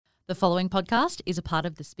The following podcast is a part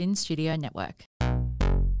of the Spin Studio Network.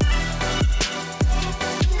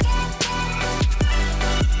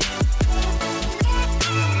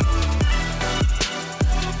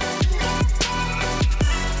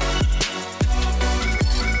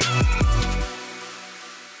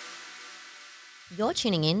 You're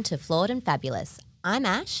tuning in to Flawed and Fabulous. I'm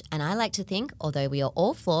Ash, and I like to think, although we are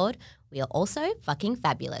all flawed, we are also fucking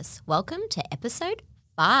fabulous. Welcome to episode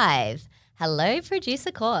 5. Hello, producer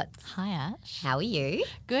Courts. Hi, Ash. How are you?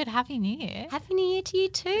 Good. Happy New Year. Happy New Year to you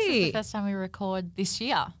too. This is the first time we record this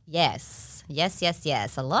year. Yes.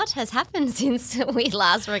 A lot has happened since we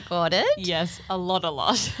last recorded. Yes, a lot.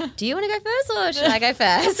 Do you want to go first or should I go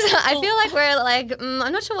first? I feel like we're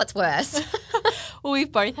I'm not sure what's worse. Well,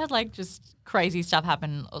 we've both had just crazy stuff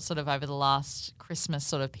happen sort of over the last Christmas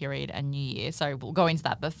sort of period and New Year. So we'll go into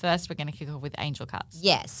that. But first we're going to kick off with angel cards.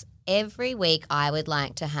 Yes. Every week I would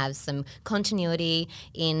like to have some continuity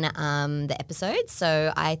in the episodes.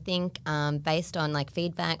 So I think based on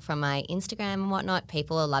feedback from my Instagram and whatnot,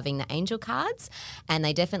 people are loving the angel cards and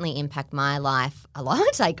they definitely impact my life a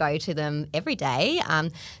lot. I go to them every day.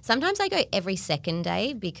 Sometimes I go every second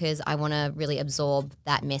day because I want to really absorb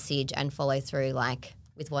that message and follow through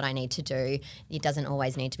with what I need to do. It doesn't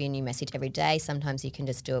always need to be a new message every day. Sometimes you can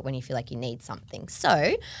just do it when you feel like you need something.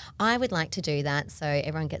 So I would like to do that so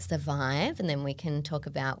everyone gets the vibe and then we can talk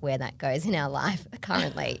about where that goes in our life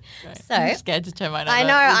currently. Right. So I'm scared to turn mine over. I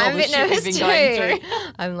know, I'm a bit nervous too.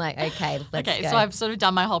 I'm like, okay, let's go. So I've sort of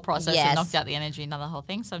done my whole process Yes. and knocked out the energy and done the whole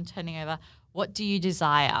thing. So I'm turning over. What do you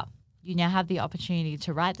desire? You now have the opportunity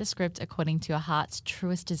to write the script according to your heart's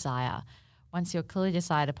truest desire. Once you're clearly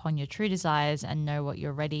decide upon your true desires and know what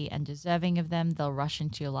you're ready and deserving of them, they'll rush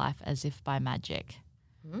into your life as if by magic.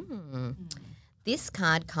 This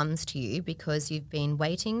card comes to you because you've been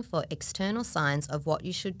waiting for external signs of what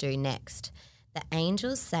you should do next. The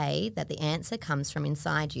angels say that the answer comes from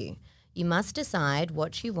inside you. You must decide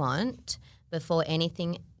what you want before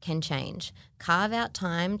anything can change. Carve out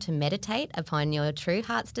time to meditate upon your true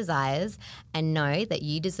heart's desires and know that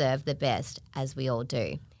you deserve the best, as we all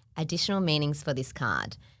do. Additional meanings for this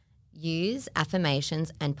card. Use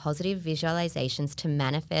affirmations and positive visualizations to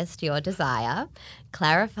manifest your desire.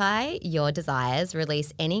 Clarify your desires.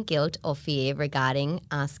 Release any guilt or fear regarding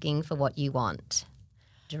asking for what you want.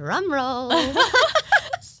 Drum roll.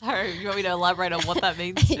 So you want me to elaborate on what that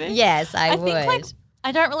means to me? Yes, I would. Think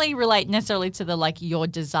I don't really relate necessarily to the your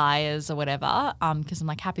desires or whatever because I'm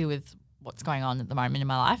happy with what's going on at the moment in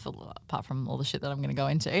my life, apart from all the shit that I'm going to go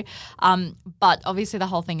into. But obviously the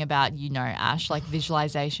whole thing about, Ash,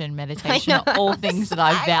 visualization, meditation, all things that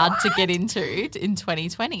I vowed to get into in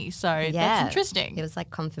 2020. So that's interesting. It was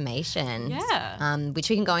confirmation. Yeah. Which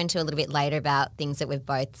we can go into a little bit later about things that we've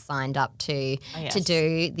both signed up to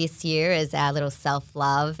do this year as our little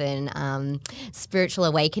self-love and spiritual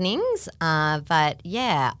awakenings. I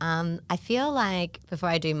feel like before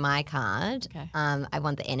I do my card, I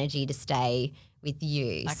want the energy to stay with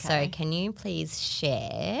you. Okay. So can you please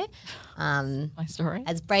share my story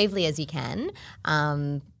as bravely as you can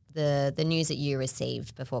the news that you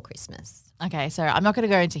received before Christmas? Okay, so I'm not going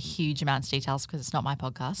to go into huge amounts of details because it's not my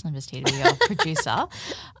podcast and I'm just here to be a producer.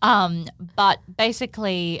 But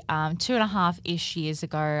basically 2.5-ish years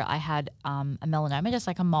ago I had a melanoma, just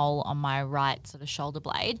a mole on my right sort of shoulder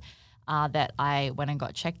blade. That I went and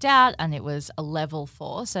got checked out and it was a level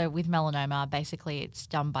 4. So with melanoma, basically it's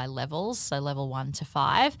done by levels, so level 1 to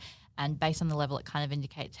 5. And based on the level, it kind of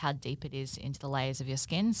indicates how deep it is into the layers of your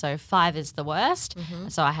skin. So 5 is the worst. Mm-hmm.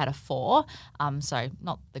 So I had a 4, so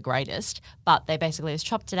not the greatest. But they basically just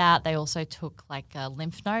chopped it out. They also took a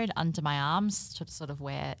lymph node under my arms to sort of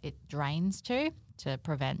where it drains to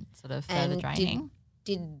prevent sort of further draining.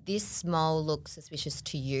 Did this mole look suspicious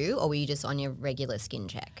to you or were you just on your regular skin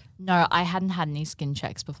check? No, I hadn't had any skin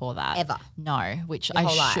checks before that. Ever? No, which Your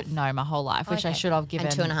whole life? my whole life, which I should have given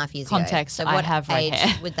and 2.5 years context. Ago. So what I have red age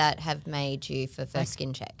hair. would that have made you for first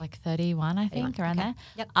skin check? 31, I think, around there.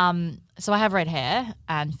 Yep. So I have red hair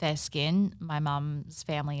and fair skin. My mum's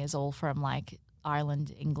family is all from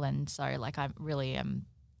Ireland, England. So I really am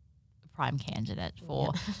prime candidate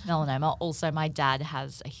for melanoma. Also, my dad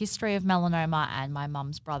has a history of melanoma and my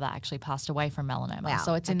mum's brother actually passed away from melanoma. Wow.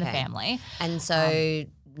 So it's in the family. And so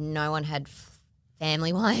no one had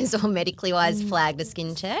family-wise or medically-wise flagged a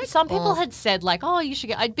skin check? Some people had said you should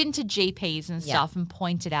get – I'd been to GPs and stuff and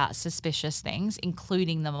pointed out suspicious things,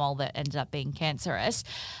 including the mole that ended up being cancerous.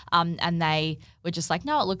 And they were just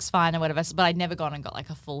no, it looks fine or whatever. But I'd never gone and got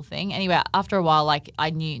a full thing. Anyway, after a while, I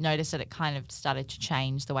noticed that it kind of started to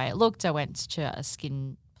change the way it looked. I went to a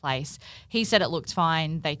skin place. He said it looked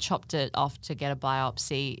fine. They chopped it off to get a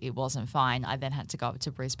biopsy. It wasn't fine. I then had to go up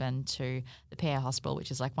to Brisbane to the PA Hospital,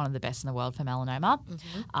 which is like one of the best in the world for melanoma.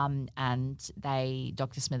 And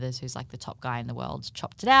Dr. Smithers, who's like the top guy in the world,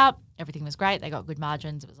 chopped it out. Everything was great. They got good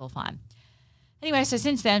margins. It was all fine. Anyway, so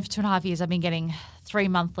since then, for 2.5 years, I've been getting 3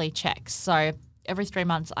 monthly checks. So every 3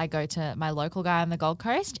 months, I go to my local guy on the Gold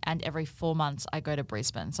Coast, and every 4 months, I go to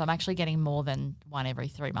Brisbane. So I'm actually getting more than one every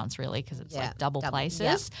 3 months, really, because it's like double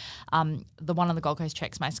places. The one on the Gold Coast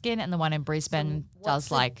checks my skin, and the one in Brisbane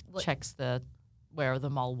checks where the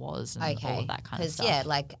mole was and all of that kind of stuff. Because,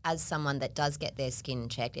 like as someone that does get their skin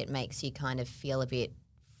checked, it makes you kind of feel a bit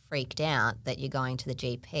freaked out that you're going to the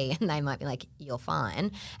GP and they might be like, you're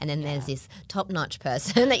fine. And then there's this top-notch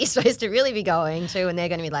person that you're supposed to really be going to, and they're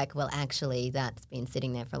going to be like, well, actually, that's been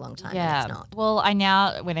sitting there for a long time. Yeah. And it's not. Well, I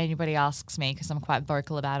now, when anybody asks me, because I'm quite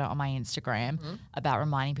vocal about it on my Instagram, about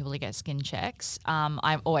reminding people to get skin checks,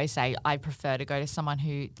 I always say I prefer to go to someone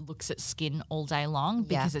who looks at skin all day long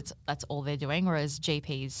because that's all they're doing, whereas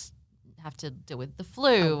GPs have to deal with the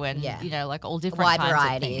flu and, like all different wide kinds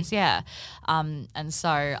variety. of things. Yeah. And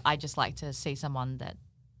so I just like to see someone that,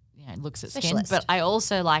 looks at Specialist. skin. But I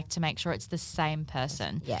also like to make sure it's the same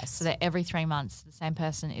person. Yes. So that every 3 months, the same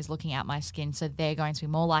person is looking at my skin. So they're going to be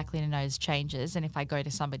more likely to notice changes than if I go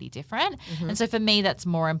to somebody different. And so for me, that's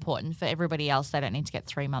more important. For everybody else, they don't need to get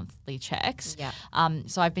 3 monthly checks. Yeah.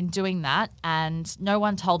 So I've been doing that, and no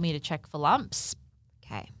one told me to check for lumps.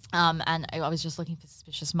 Okay. And I was just looking for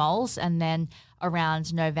suspicious moles. And then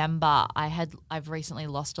around November, I've recently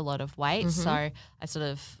lost a lot of weight. So I sort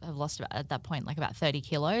of have lost at that point like about 30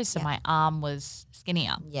 kilos. So my arm was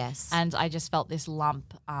skinnier. Yes. And I just felt this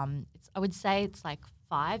lump. I would say it's like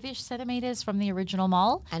 5-ish centimeters from the original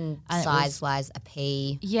mole. And size-wise, a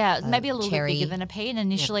pea. Yeah, maybe a little cherry. bit bigger than a pea. And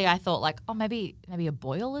initially I thought like, oh, maybe a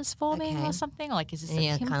boil is forming or something. Or like, is this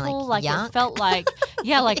a pimple? Like it felt like,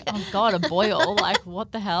 oh God, a boil. Like,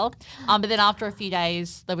 what the hell? But then after a few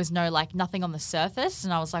days, there was nothing on the surface.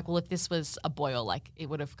 And I was like, well, if this was a boil, like it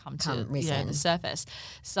would have come to the surface.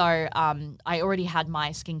 So I already had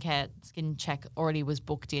my skin check already was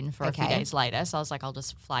booked in for a few days later. So I was like, I'll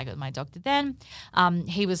just flag it with my doctor then.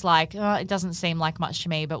 He was like, oh, it doesn't seem like much to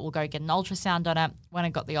me, but we'll go get an ultrasound on it. When I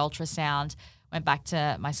got the ultrasound, went back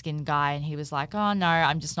to my skin guy, and he was like, oh, no,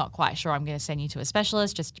 I'm just not quite sure. I'm going to send you to a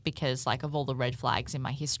specialist just because like of all the red flags in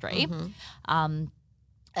my history. And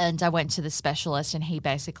I went to the specialist, and he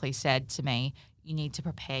basically said to me, you need to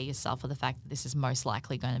prepare yourself for the fact that this is most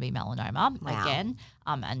likely going to be melanoma again.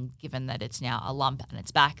 And given that it's now a lump and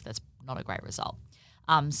it's back, that's not a great result.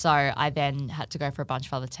 So I then had to go for a bunch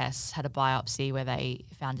of other tests, had a biopsy where they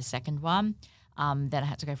found a second one. Then I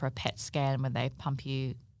had to go for a PET scan where they pump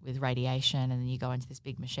you with radiation, and then you go into this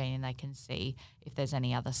big machine and they can see if there's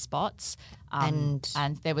any other spots. And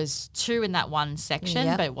there was 2 in that one section,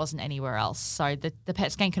 but it wasn't anywhere else. So the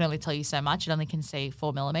PET scan can only tell you so much. It only can see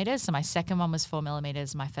 4 millimeters. So my second one was 4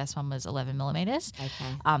 millimeters. My first one was 11 millimeters.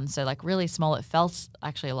 Okay. So like really small. It felt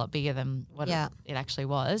actually a lot bigger than what it actually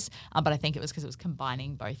was. But I think it was because it was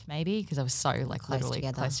combining both, maybe, because I was so like literally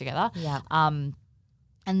close together. Yeah. And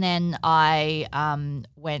then I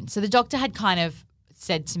went. So the doctor had kind of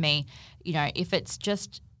said to me, if it's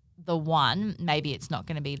just the one, maybe it's not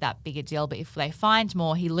going to be that big a deal. But if they find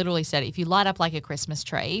more, he literally said, if you light up like a Christmas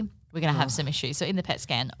tree, we're going to have some issues. So in the PET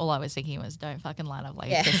scan, all I was thinking was, don't fucking light up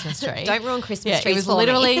like a Christmas tree. Don't ruin Christmas trees. It was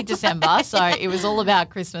literally December, so it was all about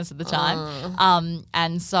Christmas at the time.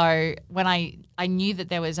 And so when I knew that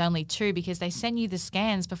there was only 2 because they send you the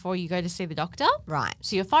scans before you go to see the doctor. Right.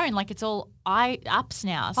 So your phone, like it's all apps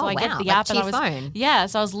now. So I get the like app to and I your was phone. Yeah,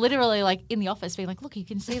 so I was literally like in the office being like, look, you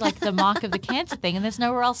can see like the mark of the cancer thing and there's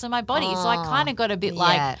nowhere else in my body. So I kind of got a bit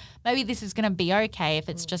like, maybe this is going to be okay if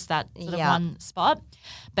it's just that sort of one spot.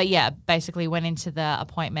 But yeah, basically went into the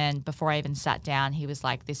appointment before I even sat down. He was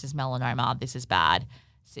like, this is melanoma. This is bad.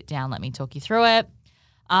 Sit down. Let me talk you through it.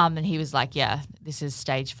 And he was like, yeah, this is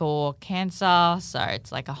stage 4 cancer. So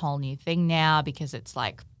it's like a whole new thing now because it's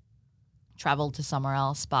like traveled to somewhere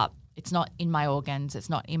else, but it's not in my organs. It's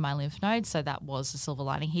not in my lymph nodes. So that was the silver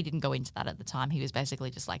lining. He didn't go into that at the time. He was basically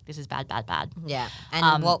just like, this is bad, bad, bad. Yeah.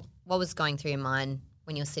 And what was going through your mind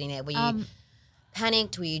when you were sitting there? Were you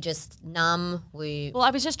panicked? Were you just numb? Well, I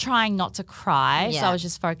was just trying not to cry. So I was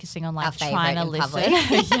just focusing on like trying to listen.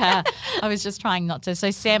 Yeah. I was just trying not to.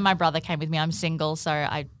 So Sam, my brother, came with me. I'm single. So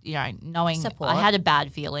I, knowing Support. I had a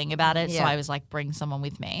bad feeling about it. So I was like, bring someone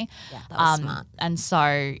with me. Yeah, that was smart. And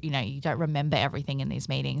so, you don't remember everything in these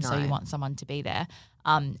meetings. So you want someone to be there.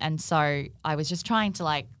 And so I was just trying to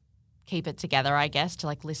like keep it together, I guess, to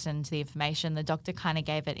like listen to the information. The doctor kind of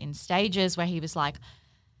gave it in stages where he was like,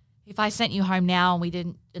 if I sent you home now and we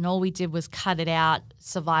didn't and all we did was cut it out.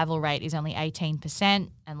 Survival rate is only 18%,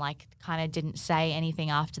 and like kind of didn't say anything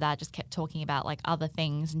after that. Just kept talking about like other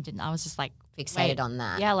things and didn't. I was just like Fixated wait, on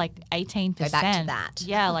that. Yeah, like 18%. Go back to that.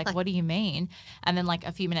 Yeah, like what do you mean? And then like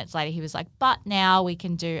a few minutes later, he was like, but now we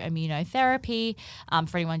can do immunotherapy.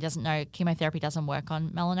 For anyone who doesn't know, chemotherapy doesn't work on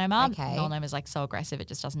melanoma. Okay. Melanoma is like so aggressive, it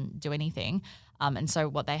just doesn't do anything. And so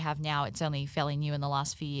what they have now, it's only fairly new in the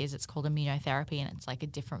last few years. It's called immunotherapy, and it's like a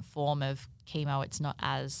different form of chemo. It's not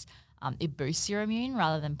as it boosts your immune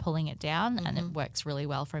rather than pulling it down, and it works really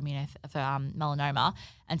well for melanoma.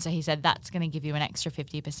 And so he said that's going to give you an extra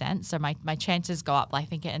 50%. So my chances go up. I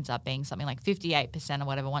think it ends up being something like 58% or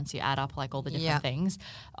whatever once you add up like all the different things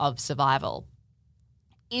of survival.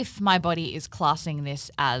 If my body is classing this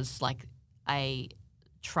as like a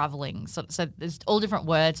traveling, so there's all different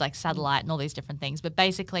words like satellite and all these different things, but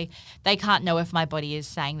basically they can't know if my body is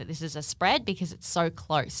saying that this is a spread because it's so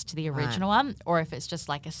close to the original one, or if it's just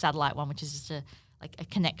like a satellite one, which is just a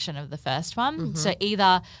connection of the first one. So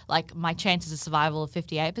either like my chances of survival are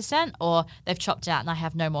 58%, or they've chopped out and I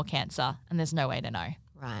have no more cancer and there's no way to know.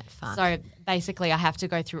 Right. Fuck. So basically I have to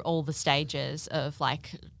go through all the stages of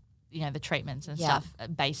like, you know, the treatments and stuff,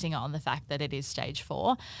 basing it on the fact that it is stage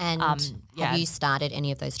 4. And have you started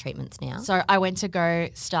any of those treatments now? So I went to go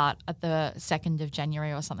start at the 2nd of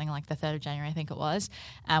January or something, like the 3rd of January, I think it was.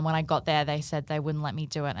 And when I got there, they said they wouldn't let me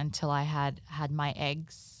do it until I had my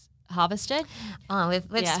eggs harvested. Oh,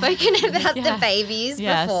 we've spoken about the babies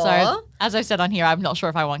before. So as I've said on here, I'm not sure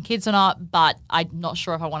if I want kids or not, but I'm not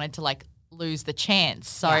sure if I wanted to like lose the chance.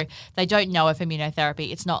 So they don't know if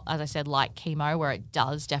immunotherapy, it's not, as I said, like chemo where it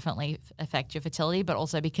does definitely affect your fertility, but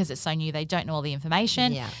also because it's so new, they don't know all the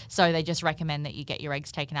information. Yeah. So they just recommend that you get your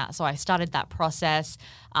eggs taken out. So I started that process.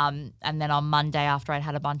 And then on Monday, after I'd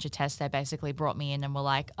had a bunch of tests, they basically brought me in and were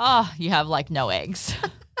like, oh, you have like no eggs.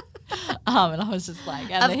 And I was just like,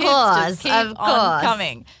 and the hits just keep on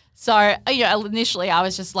coming. So, you know, initially I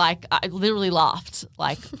was just like, I literally laughed.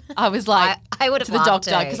 Like, I was like, I would have to the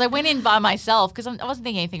doctor, because I went in by myself because I wasn't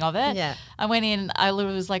thinking anything of it. Yeah. I went in, I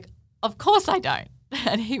literally was like, of course I don't.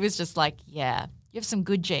 And he was just like, yeah, you have some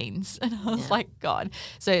good genes. And I was like, God.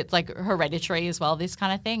 So it's like hereditary as well, this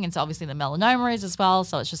kind of thing. And so obviously the melanoma is as well.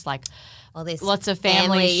 So it's just like all this lots of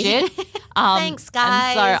family shit. Thanks,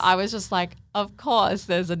 guys. And so I was just like, of course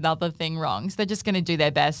there's another thing wrong. So they're just going to do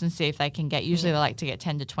their best and see if they can get, usually they like to get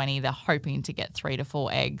 10 to 20. They're hoping to get 3 to 4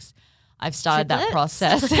 eggs. I've started that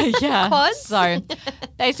process. So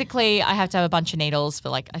basically I have to have a bunch of needles for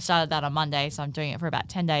I started that on Monday. So I'm doing it for about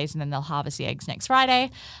 10 days and then they'll harvest the eggs next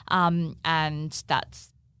Friday. And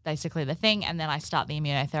that's basically the thing. And then I start the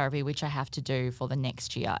immunotherapy, which I have to do for the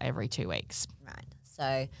next year every 2 weeks. Right.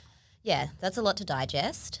 So, yeah, that's a lot to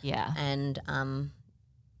digest. Yeah. And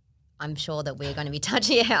I'm sure that we're going to be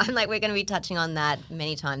touching. We're going to be touching on that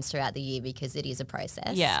many times throughout the year because it is a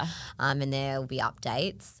process. Yeah. And there will be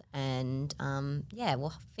updates. And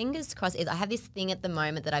well, fingers crossed. I have this thing at the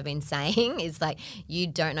moment that I've been saying is like you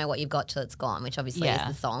don't know what you've got till it's gone, which obviously is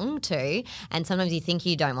the song too. And sometimes you think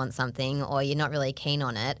you don't want something or you're not really keen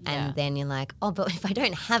on it, and then you're like, oh, but if I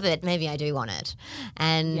don't have it, maybe I do want it.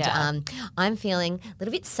 And I'm feeling a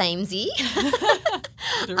little bit samey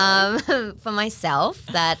for myself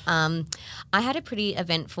that I had a pretty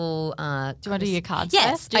eventful. Do you want to do your cards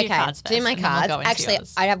yes, first? Do your cards first, do my cards. Actually,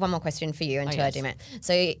 I have one more question for you until I do mine.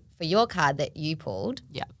 So for your card that you pulled,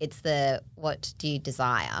 it's the what do you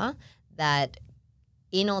desire? That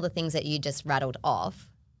in all the things that you just rattled off,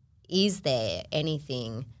 is there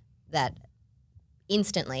anything that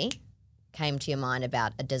instantly came to your mind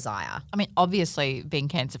about a desire? I mean, obviously being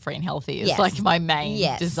cancer-free and healthy is like my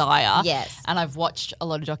main desire. Yes. And I've watched a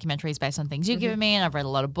lot of documentaries based on things you've given me, and I've read a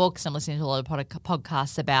lot of books. I'm listening to a lot of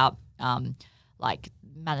podcasts about like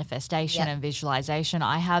manifestation and visualization.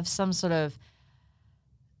 I have some sort of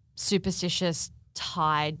superstitious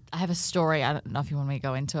I have a story, I don't know if you want me to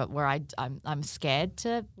go into it, where I'm scared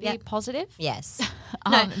to be positive. Yes.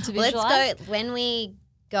 To visualize. Let's go when we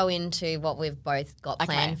go into what we've both got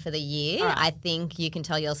planned for the year. Right. I think you can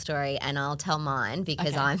tell your story and I'll tell mine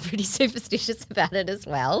because I'm pretty superstitious about it as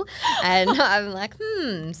well. And I'm like,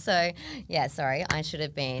 So, yeah, sorry, I should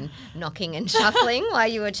have been knocking and shuffling while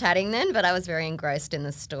you were chatting then, but I was very engrossed in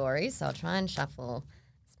the story. So I'll try and shuffle.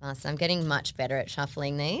 I'm getting much better at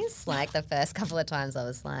shuffling these. Like the first couple of times I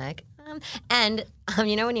was like,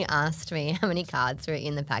 you know when you asked me how many cards were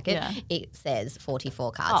in the packet, it says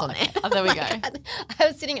 44 cards on there. Oh, there we go. I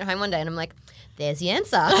was sitting at home one day and I'm like, there's the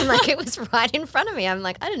answer. I'm like, it was right in front of me. I'm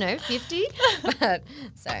like, I don't know, 50? Okay.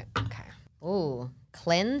 Ooh,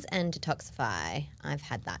 cleanse and detoxify. I've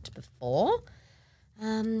had that before.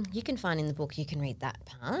 You can find in the book, you can read that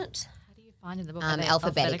part. How do you Find in the book.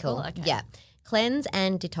 Alphabetical. Okay. Yeah. Cleanse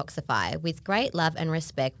and detoxify. With great love and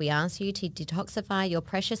respect, we ask you to detoxify your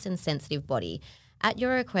precious and sensitive body. At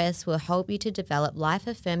your request, we'll help you to develop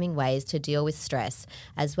life-affirming ways to deal with stress,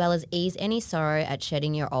 as well as ease any sorrow at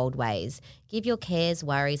shedding your old ways. Give your cares,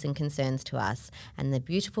 worries and concerns to us and the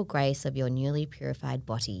beautiful grace of your newly purified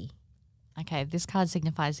body. Okay, this card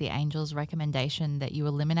signifies the angel's recommendation that you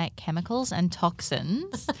eliminate chemicals and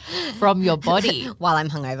toxins from your body. While I'm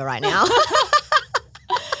hungover right now.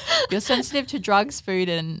 You're sensitive to drugs, food,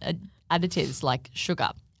 and additives like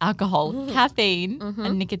sugar, alcohol, caffeine,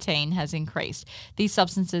 and nicotine has increased. These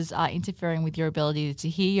substances are interfering with your ability to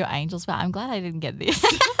hear your angels. But I'm glad I didn't get this.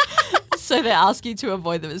 So they ask you to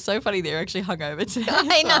avoid them. It's so funny they're actually hungover today.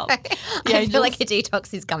 I know. I feel like a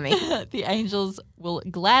detox is coming. The angels will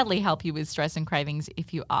gladly help you with stress and cravings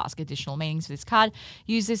if you ask. Additional meanings for this card: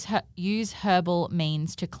 use herbal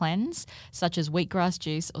means to cleanse, such as wheatgrass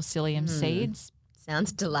juice or psyllium seeds.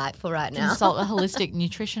 Sounds delightful right now. Consult a holistic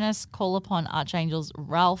nutritionist. Call upon archangels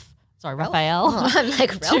Raphael Oh, I'm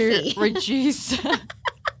like Ralphie. to reduce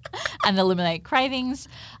and eliminate cravings.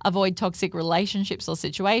 Avoid toxic relationships or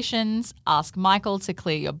situations. Ask Michael to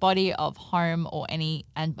clear your body of home of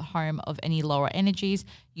any lower energies.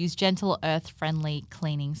 Use gentle, earth-friendly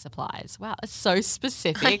cleaning supplies. Wow, it's so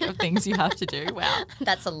specific of things you have to do. Wow,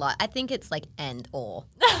 that's a lot. I think it's like and or,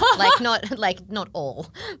 not all,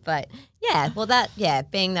 but yeah. Well,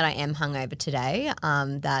 being that I am hungover today,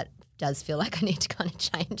 that does feel like I need to kind of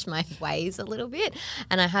change my ways a little bit,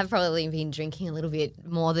 and I have probably been drinking a little bit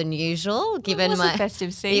more than usual given the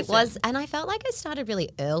festive season. It was, and I felt like I started really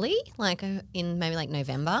early, like in maybe like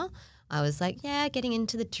November. I was like, getting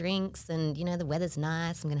into the drinks and, the weather's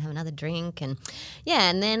nice. I'm going to have another drink. And,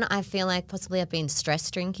 and then I feel like possibly I've been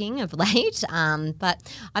stress drinking of late.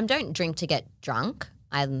 But I don't drink to get drunk.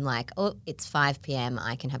 I'm like, it's 5 p.m.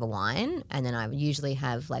 I can have a wine. And then I usually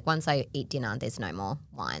have, like, once I eat dinner, there's no more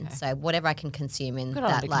wine. Okay. So whatever I can consume in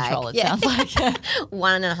that, sounds like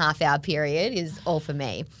 1.5 hour period is all for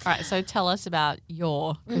me. All right. So tell us about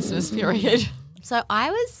your Christmas period. So I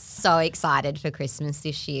was so excited for Christmas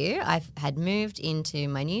this year. I had moved into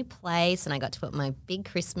my new place and I got to put my big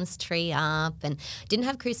Christmas tree up, and didn't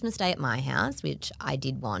have Christmas Day at my house, which I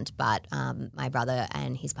did want, but my brother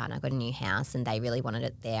and his partner got a new house and they really wanted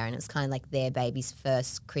it there, and it was kind of like their baby's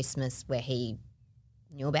first Christmas where he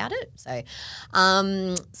knew about it.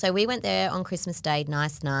 So we went there on Christmas Day,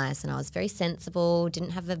 nice, and I was very sensible, didn't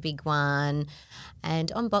have a big one.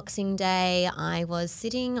 And on Boxing Day, I was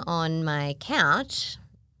sitting on my couch,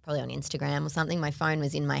 probably on Instagram or something. My phone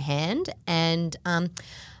was in my hand, and I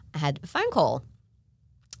had a phone call,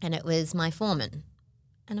 and it was my foreman.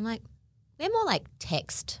 And I'm like, we're more like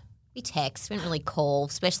text. We text, we don't really call,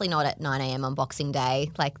 especially not at 9 a.m. on Boxing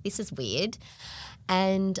Day. Like, this is weird.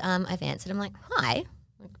 And I've answered. I'm like, hi.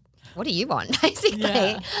 What do you want, basically?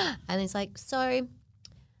 Yeah. And he's like, so,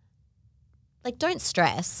 like, don't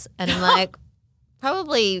stress. And I'm like,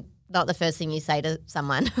 probably not the first thing you say to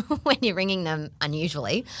someone when you're ringing them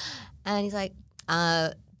unusually. And he's like,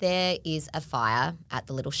 there is a fire at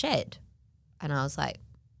the little shed. And I was like,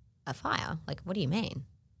 a fire? Like, what do you mean?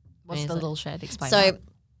 What's the little shed? Explain so, that.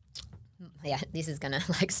 Yeah, this is going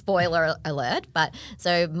to spoiler alert. But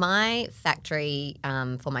so my factory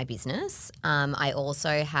for my business, I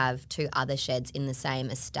also have 2 other sheds in the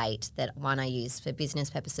same estate, that one I use for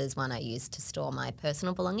business purposes, one I use to store my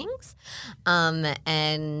personal belongings.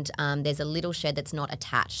 And there's a little shed that's not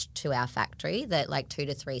attached to our factory that like 2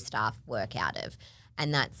 to 3 staff work out of.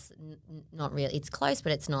 And that's not really, it's close,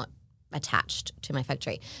 but it's not attached to my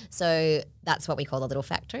factory. So that's what we call the little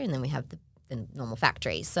factory. And then we have the normal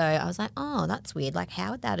factory. So I was like, oh, that's weird. Like,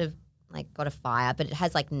 how would that have like got a fire? But it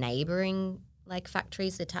has like neighbouring like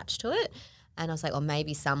factories attached to it. And I was like, well,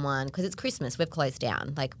 maybe someone, because it's Christmas, we've closed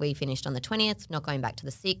down. Like, we finished on the 20th, not going back to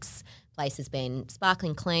the 6th. Place has been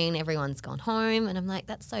sparkling clean. Everyone's gone home. And I'm like,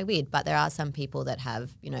 that's so weird. But there are some people that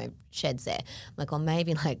have, sheds there. I'm like, well,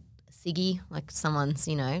 maybe like Siggy, like someone's,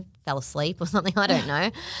 fell asleep or something. I don't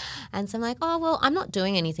know. And so I'm like, oh, well, I'm not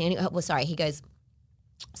doing anything. He goes,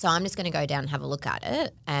 so I'm just going to go down and have a look at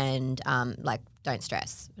it and, don't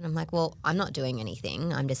stress. And I'm like, well, I'm not doing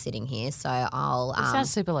anything. I'm just sitting here. So I'll... It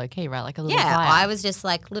sounds super low-key, right? Like a little fire. Yeah, I was just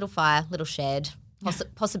like, little fire, little shed,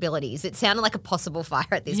 possibilities. It sounded like a possible fire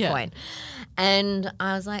at this point. And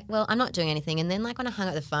I was like, well, I'm not doing anything. And then, like, when I hung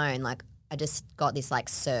up the phone, like, I just got this, like,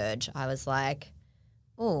 surge. I was like,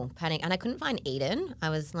 oh, panic. And I couldn't find Eden.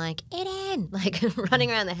 I was like, Eden, like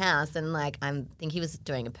running around the house and like I think he was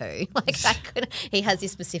doing a poo. Like he has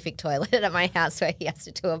this specific toilet at my house where he has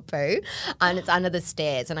to do a poo and it's under the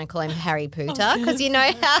stairs and I call him Harry Potter because you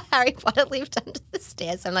know how Harry Potter lived under the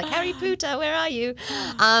stairs. So I'm like, Harry Potter, where are you?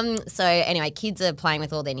 So anyway, kids are playing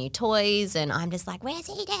with all their new toys and I'm just like, where's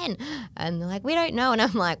Eden? And they're like, we don't know. And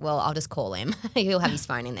I'm like, well, I'll just call him. He'll have his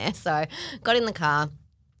phone in there. So got in the car.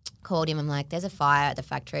 Called him. I'm like, there's a fire at the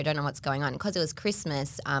factory. I don't know what's going on. Because it was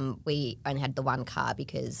Christmas, we only had the one car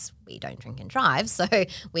because we don't drink and drive. So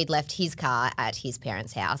we'd left his car at his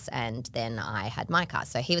parents' house and then I had my car.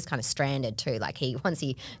 So he was kind of stranded too. Like once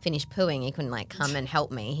he finished pooing, he couldn't like come and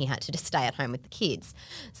help me. He had to just stay at home with the kids.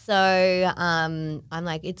 So I'm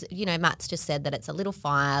like, it's, Matt's just said that it's a little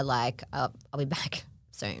fire. Like I'll be back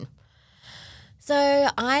soon. So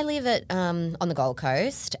I live on the Gold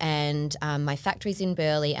Coast and my factory's in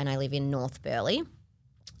Burleigh and I live in North Burleigh.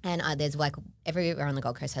 And there's like everywhere on the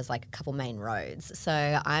Gold Coast has like a couple main roads.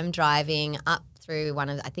 So I'm driving up through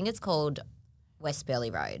I think it's called West Burleigh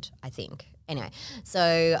Road, I think. Anyway,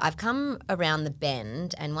 so I've come around the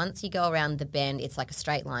bend and once you go around the bend, it's like a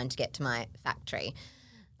straight line to get to my factory.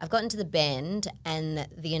 I've gotten to the bend and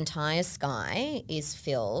the entire sky is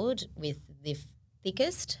filled with the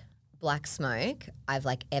thickest black smoke I've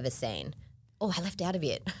like ever seen. Oh, I left out a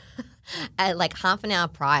bit. Like half an hour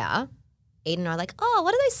prior, Eden and I are like, oh,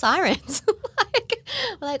 what are those sirens?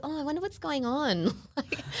 We're like, oh, I wonder what's going on.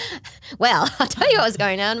 Well, I'll tell you what was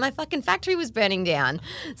going on. My fucking factory was burning down.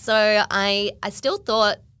 So I still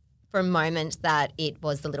thought for a moment that it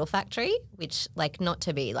was the little factory, which like not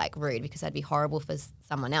to be like rude because that'd be horrible for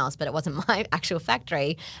someone else, but it wasn't my actual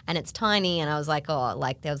factory and it's tiny and I was like, oh,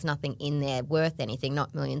 like there was nothing in there worth anything,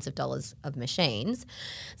 not millions of dollars of machines.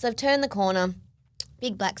 So I've turned the corner,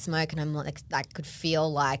 big black smoke and I'm like, I could feel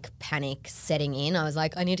like panic setting in. I was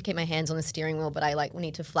like, I need to keep my hands on the steering wheel, but I like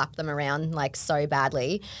need to flap them around like so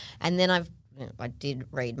badly. And then I did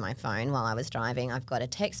read my phone while I was driving. I've got a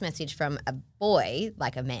text message from a boy,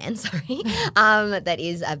 like a man, sorry, that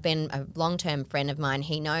is been a long-term friend of mine.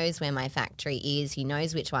 He knows where my factory is. He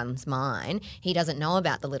knows which one's mine. He doesn't know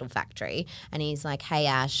about the little factory. And he's like, hey,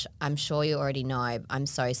 Ash, I'm sure you already know. I'm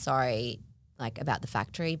so sorry, like, about the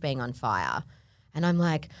factory being on fire. And I'm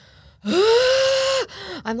like,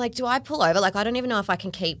 do I pull over? Like, I don't even know if I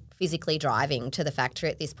can keep physically driving to the factory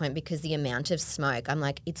at this point because the amount of smoke, I'm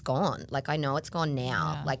like, it's gone. Like, I know it's gone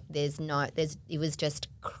now. Yeah. Like, it was just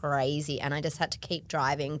crazy. And I just had to keep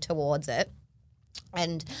driving towards it.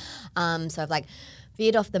 And so I've like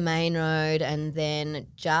veered off the main road. And then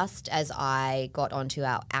just as I got onto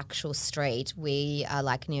our actual street, we are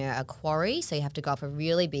like near a quarry. So you have to go up a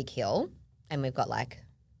really big hill and we've got like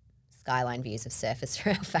skyline views of surface for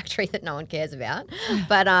our factory that no one cares about.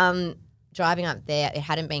 But driving up there, it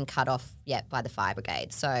hadn't been cut off yet by the fire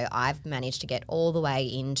brigade. So I've managed to get all the way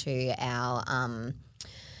into our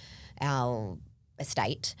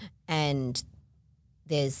estate and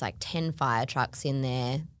there's like 10 fire trucks in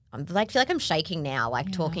there. I feel like I'm shaking now,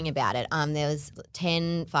 talking about it. There was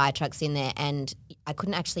 10 fire trucks in there and I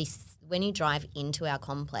couldn't actually, when you drive into our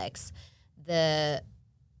complex,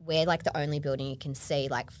 we're like the only building you can see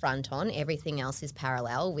like front on. Everything else is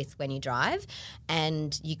parallel with when you drive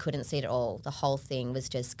and you couldn't see it at all. The whole thing was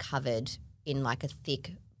just covered in like a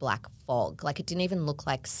thick black fog. Like it didn't even look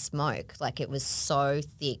like smoke. Like it was so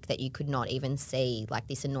thick that you could not even see like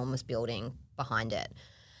this enormous building behind it.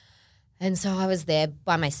 And so I was there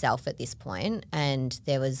by myself at this point and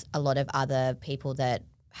there was a lot of other people that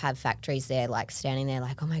have factories there like standing there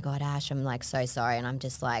like, oh my God, Ash, I'm like so sorry. And I'm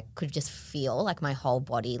just like, could just feel like my whole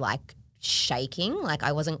body like shaking. Like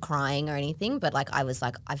I wasn't crying or anything, but like I was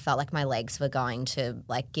like, I felt like my legs were going to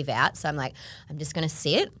like give out. So I'm like, I'm just going to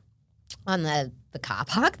sit on the car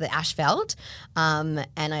park, the asphalt. And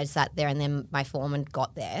I sat there and then my foreman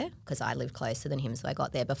got there because I live closer than him. So I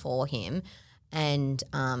got there before him and,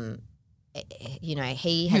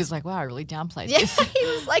 he was like, wow, I really downplayed this. He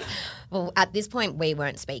was like, well, at this point we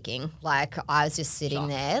weren't speaking. Like I was just sitting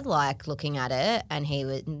there like looking at it and he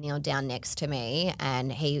was kneeled down next to me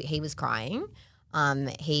and he was crying.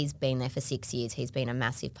 He's been there for 6 years. He's been a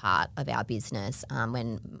massive part of our business.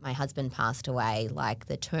 When my husband passed away, like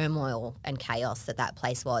the turmoil and chaos that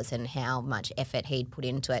place was and how much effort he'd put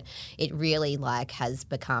into it, it really like has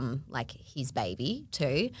become like his baby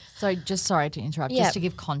too. So just sorry to interrupt, just to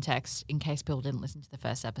give context in case people didn't listen to the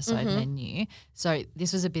first episode and they're new. So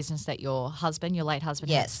this was a business that your late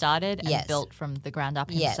husband had started and built from the ground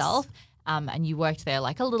up himself. And you worked there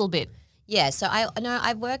like a little bit. Yeah, so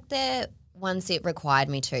I worked there once it required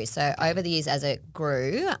me to. So over the years as it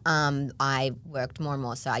grew, I worked more and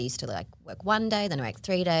more. So I used to like work 1 day, then I worked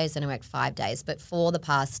 3 days, then I worked 5 days. But for the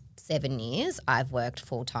past 7 years, I've worked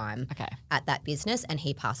full time at that business, and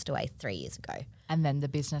he passed away 3 years ago. And then the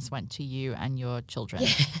business went to you and your children.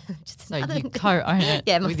 So you co-own it.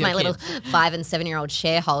 Yeah, with my your little kids. 5 and 7-year-old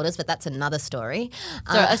shareholders, but that's another story.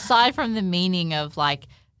 So aside from the meaning of like,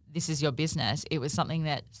 this is your business, it was something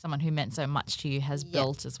that someone who meant so much to you has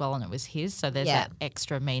built as well, and it was his. So there's that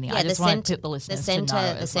extra meaning. Yeah, I just want to put the listeners to know the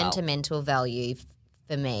as well. sentimental value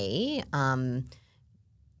for me,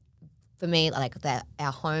 like that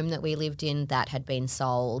our home that we lived in that had been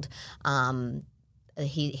sold.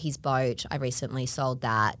 His boat, I recently sold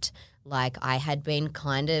that. Like I had been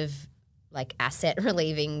kind of like asset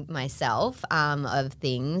relieving myself of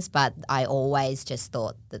things, but I always just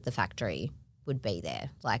thought that the factory would be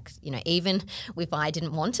there. Like, you know, even if I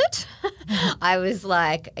didn't want it, I was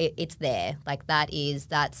like, it's there. Like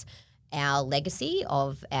that's our legacy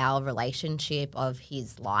of our relationship, of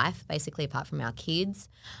his life, basically, apart from our kids.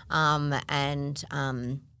 To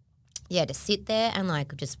sit there and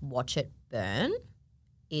like just watch it burn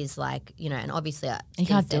is like, you know, and obviously you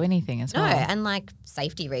can't do anything as well. No, and like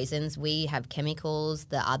safety reasons, we have chemicals.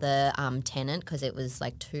 The other tenant, because it was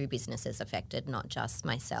like 2 businesses affected, not just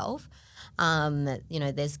myself. You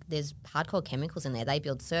know, there's hardcore chemicals in there. They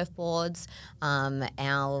build surfboards.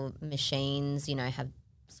 Our machines, you know, have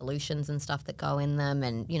solutions and stuff that go in them,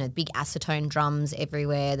 and you know, big acetone drums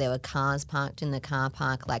everywhere. There were cars parked in the car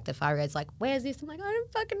park. Like the fire brigade's like, where's this? I'm like, I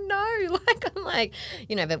don't fucking know. Like I'm like,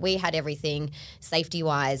 you know, but we had everything safety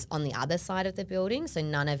wise on the other side of the building, so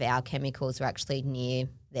none of our chemicals were actually near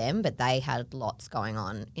them, but they had lots going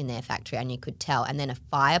on in their factory, and you could tell. And then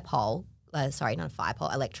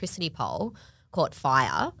electricity pole caught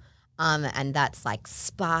fire, and that's like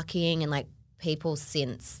sparking, and like people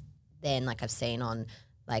since then, like I've seen on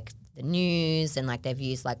like the news, and like they've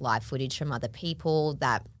used like live footage from other people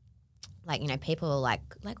that, like, you know, people are like,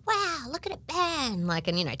 wow, look at it burn, like,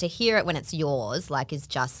 and you know, to hear it when it's yours, like, is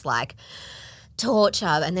just like torture.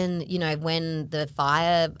 And then, you know, when the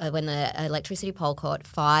electricity pole caught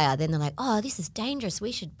fire, then they're like, oh, this is dangerous,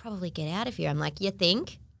 we should probably get out of here. I'm like, you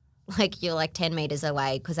think? Like you're like 10 metres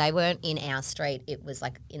away, because they weren't in our street, it was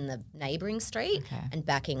like in the neighbouring street and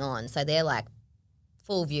backing on. So they're like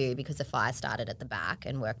full view, because the fire started at the back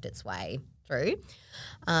and worked its way through.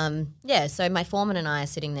 So my foreman and I are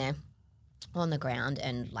sitting there on the ground,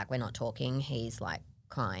 and like we're not talking. He's like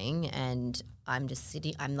crying, and I'm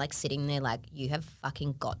sitting there like, you have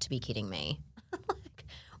fucking got to be kidding me. Like,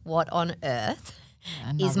 what on earth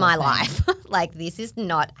is my life? Like, this is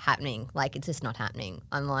not happening. Like, it's just not happening.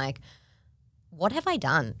 I'm like, what have I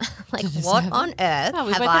done? Like, what on earth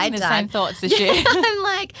have I done? The same thoughts this year.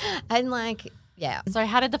 I'm like, yeah. So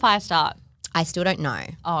how did the fire start? I still don't know.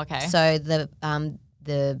 Oh, okay. So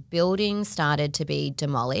the building started to be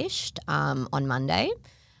demolished on Monday,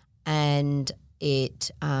 and they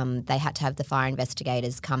had to have the fire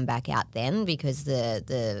investigators come back out then, because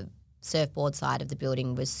the surfboard side of the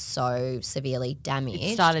building was so severely damaged.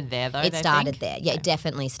 It started there though. It started there. Yeah, it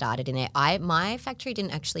definitely started in there. My factory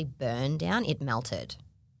didn't actually burn down; it melted.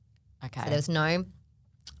 Okay. So there was no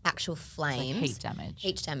actual flames. Like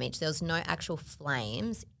heat damage. There was no actual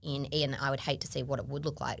flames and I would hate to see what it would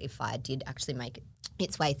look like if fire did actually make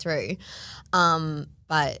its way through.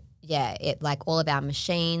 But yeah, it, like, all of our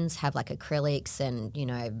machines have like acrylics and, you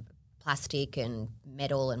know, plastic and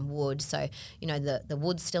metal and wood. So, you know, the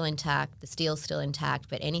wood's still intact, the steel's still intact,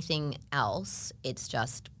 but anything else, it's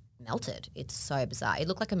just melted. It's so bizarre. It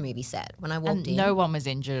looked like a movie set when I walked in. No one was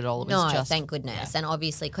injured at all. It was just, thank goodness. Yeah. And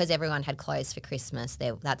obviously, because everyone had closed for Christmas,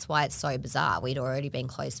 that's why it's so bizarre. We'd already been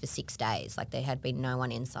closed for 6 days. Like, there had been no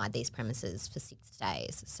one inside these premises for 6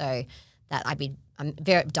 days. So that I'm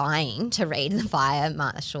very dying to read the fire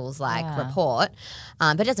marshal's report,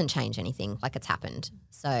 but it doesn't change anything. Like, it's happened.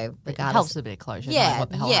 So regardless, it helps with a bit of closure. Yeah, like what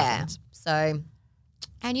the hell happened. So,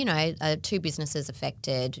 and you know, 2 businesses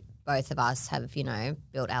affected. Both of us have, you know,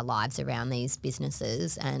 built our lives around these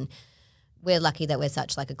businesses, and we're lucky that we're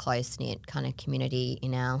such like a close-knit kind of community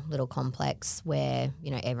in our little complex where,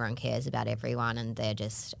 you know, everyone cares about everyone, and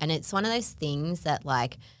and it's one of those things that,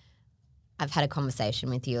 like, I've had a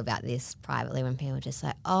conversation with you about this privately when people are just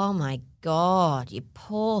like, oh my God, you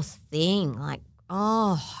poor thing. Like,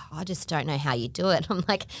 oh, I just don't know how you do it. I'm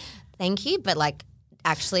like, thank you, but like,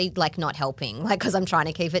 actually like not helping, like because I'm trying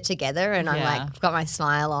to keep it together and I'm Yeah. like got my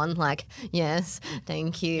smile on, like yes,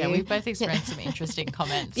 thank you. Yeah, we've both experienced some interesting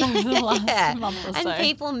comments over the last month or so. And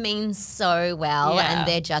people mean so well, Yeah. and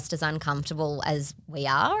they're just as uncomfortable as we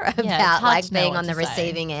are it's about hard like to know being what on the to say.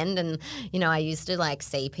 receiving end. And I used to like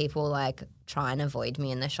see people like try and avoid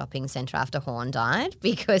me in the shopping centre after Horn died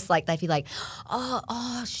because like they'd be like,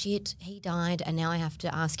 oh shit, he died, and now I have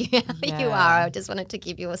to ask you how you Yeah. are. I just wanted to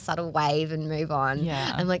give you a subtle wave and move on.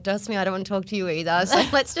 Yeah. I'm like, trust me, I don't want to talk to you either. So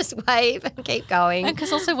let's just wave and keep going.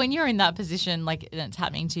 Because also when you're in that position, like and it's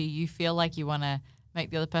happening to you, you feel like you want to make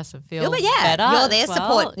the other person feel but yeah, better. you're their as well.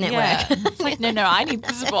 support network. Yeah. It's like, no, I need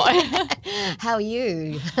the support. How are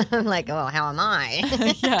you? I'm like, oh, how am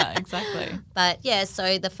I? Yeah, exactly. But yeah,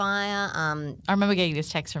 so the fire, I remember getting this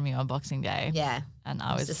text from you on Boxing Day. yeah. And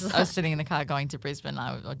I was just I was sitting in the car going to Brisbane.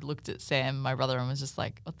 I looked at Sam, my brother, and was just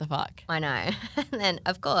like, what the fuck? I know. And then,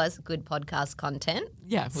 of course, good podcast content.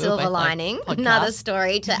 Yeah. we were Silver both like, lining, podcast. another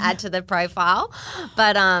story to add to the profile.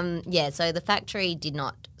 But yeah, so the factory did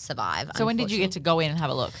not survive. So when did you get to go in and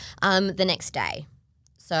have a look? The next day.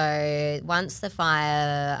 So once the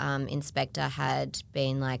fire inspector had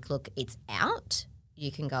been like, look, it's out,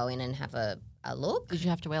 you can go in and have a look. Did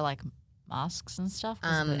you have to wear like masks and stuff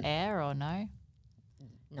because of the air or no?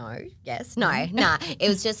 No, yes, no, nah. It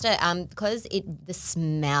was just because the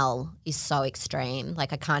smell is so extreme.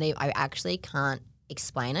 Like I actually can't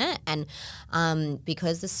explain it. And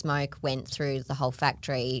because the smoke went through the whole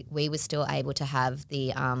factory, we were still able to have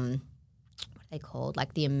the what are they called?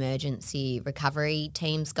 Like the emergency recovery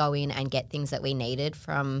teams go in and get things that we needed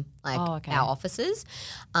from like our offices.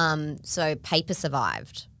 So paper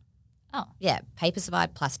survived. Oh. Yeah, paper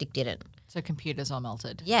survived, plastic didn't. So computers all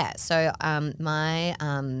melted. Yeah. So my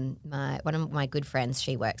one of my good friends,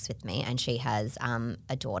 she works with me, and she has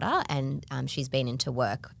a daughter, and she's been into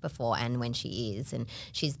work before, and when she is, and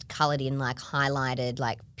she's coloured in like highlighted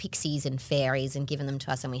like pixies and fairies and given them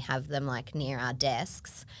to us, and we have them like near our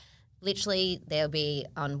desks. Literally, there'll be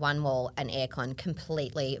on one wall an aircon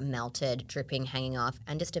completely melted, dripping, hanging off,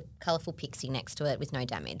 and just a colourful pixie next to it with no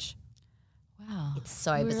damage. Wow. It's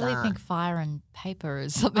so you bizarre. really think fire and paper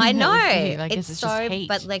is something I that know. would be. I guess it's so, just heat.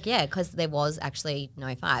 but like, yeah, because there was actually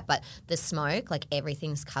no fire. But the smoke, like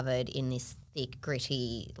everything's covered in this thick,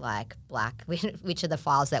 gritty, like black, which are the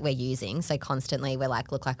files that we're using. So constantly we're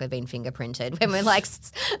like, look like we've been fingerprinted when we're like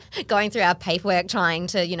going through our paperwork trying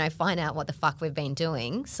to, find out what the fuck we've been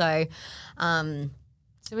doing. So,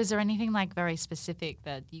 So is there anything like very specific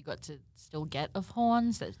that you got to still get of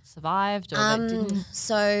Horns that survived or that didn't?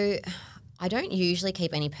 So I don't usually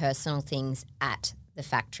keep any personal things at the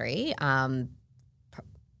factory,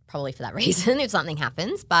 probably for that reason if something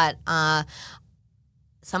happens. But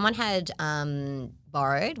someone had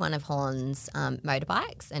borrowed one of Horn's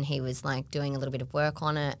motorbikes, and he was like doing a little bit of work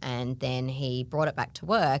on it, and then he brought it back to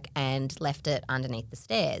work and left it underneath the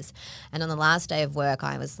stairs. And on the last day of work,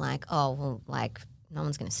 I was like, oh, well, like no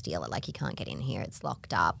one's going to steal it. Like you can't get in here. It's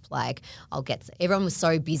locked up. Like everyone was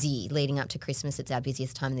so busy leading up to Christmas. It's our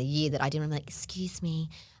busiest time of the year that I didn't like, excuse me,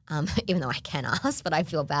 even though I can ask, but I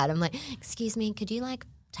feel bad. I'm like, excuse me, could you like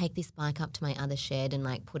take this bike up to my other shed and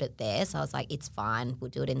like put it there? So I was like, it's fine. We'll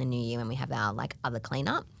do it in the new year when we have our like other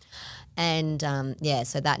cleanup. And yeah,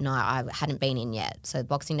 so that night I hadn't been in yet. So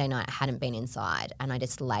Boxing Day night I hadn't been inside, and I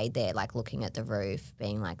just laid there like looking at the roof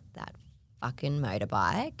being like, that fucking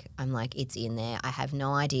motorbike. I'm like, it's in there. I have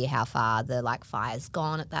no idea how far the like fire's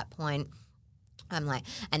gone at that point. I'm like,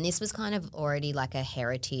 and this was kind of already like a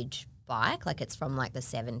heritage bike. Like it's from like the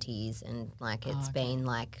 70s, and like it's been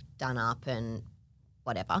like done up and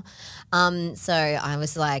whatever. So I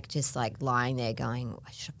was like, just like lying there going, I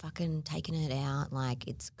should have fucking taken it out. Like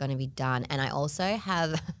it's going to be done. And I also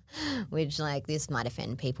have, which like this might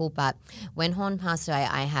offend people, but when Horn passed away,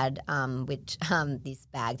 I had this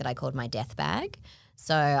bag that I called my death bag.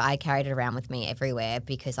 So I carried it around with me everywhere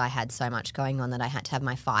because I had so much going on that I had to have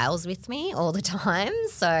my files with me all the time.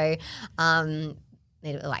 So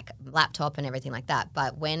like laptop and everything like that.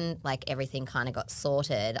 But when like everything kind of got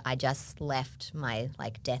sorted, I just left my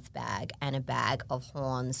like death bag and a bag of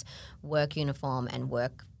Horn's work uniform and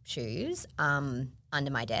work shoes under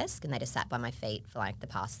my desk, and they just sat by my feet for like the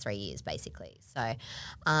past 3 years basically. So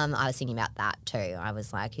I was thinking about that too. I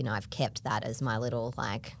was like, I've kept that as my little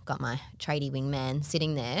like, got my tradie wingman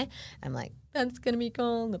sitting there. I'm like, that's going to be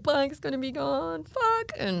gone, the bike's going to be gone,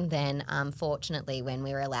 fuck. And then fortunately when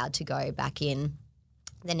we were allowed to go back in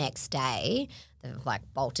the next day, they like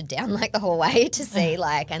bolted down like the hallway to see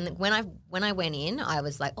like, and when I went in, I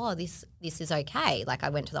was like, oh, this is okay. Like I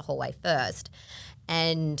went to the hallway first,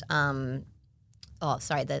 and the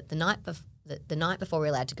night the night before we were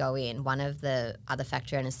allowed to go in, one of the other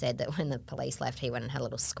factory owners said that when the police left, he went and had a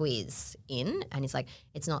little squeeze in, and he's like,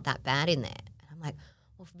 it's not that bad in there. And I'm like,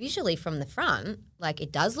 well, visually from the front, like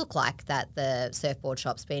it does look like that the surfboard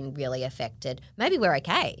shop's been really affected. Maybe we're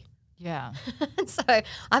okay. Yeah. So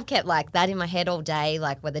I've kept like that in my head all day,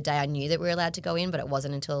 like where the day I knew that we were allowed to go in, but it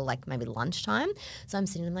wasn't until like maybe lunchtime. So I'm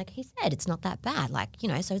sitting there like, he said it's not that bad. Like, you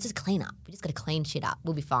know, so it's just clean up. We just got to clean shit up.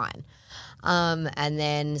 We'll be fine. And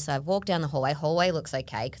then so I've walked down the hallway. Hallway looks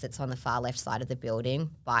okay because it's on the far left side of the building.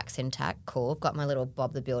 Bike's intact. Cool. I've got my little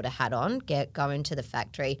Bob the Builder hat on. Go into the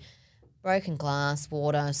factory. Broken glass,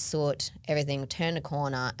 water, soot, everything. Turn a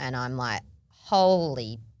corner and I'm like,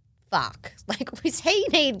 holy fuck, like, does he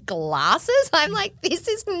need glasses? I'm like, this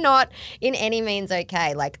is not in any means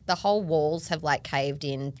okay. Like, the whole walls have, like, caved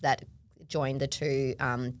in that joined the two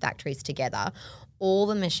factories together. All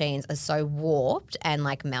the machines are so warped and,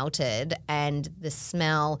 like, melted, and the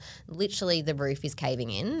smell, literally the roof is caving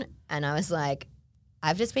in. And I was like,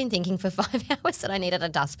 I've just been thinking for 5 hours that I needed a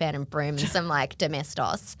dustpan and broom and some, like,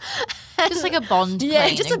 Domestos. Just like a bond clean. Yeah,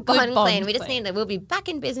 just a bond clean. We just clean. we'll be back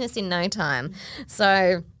in business in no time.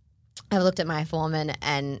 So I looked at my foreman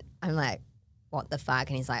and I'm like, what the fuck?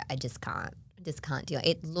 And he's like, I just can't deal.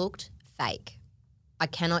 It looked fake. I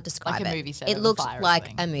cannot describe it. Like a movie set. It of looked a fire or like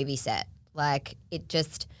something. a movie set. Like it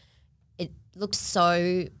looked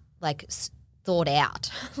so like thought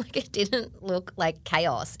out. Like it didn't look like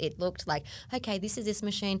chaos. It looked like, okay, this is this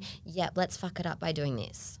machine. Yep, let's fuck it up by doing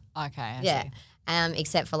this. Okay, I Yeah. see.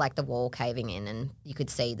 Except for like the wall caving in and you could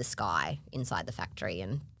see the sky inside the factory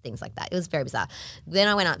and things like that. It was very bizarre. Then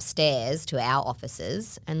I went upstairs to our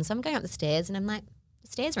offices and so I'm going up the stairs and I'm like,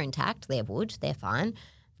 the stairs are intact. They're wood. They're fine.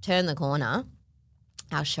 Turn the corner.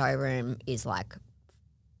 Our showroom is like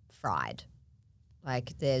fried.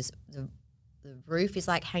 Like there's the roof is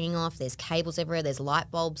like hanging off. There's cables everywhere. There's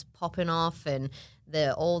light bulbs popping off and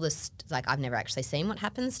like I've never actually seen what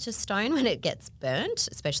happens to stone when it gets burnt,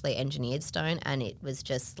 especially engineered stone, and it was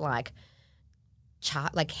just like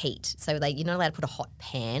like heat. So like you're not allowed to put a hot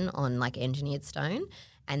pan on like engineered stone,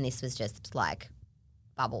 and this was just like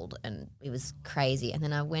bubbled and it was crazy. And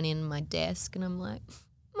then I went in my desk and I'm like,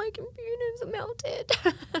 my computers are melted.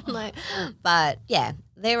 I'm like, but yeah,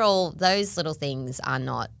 they're all those little things are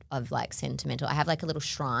not of like sentimental. I have like a little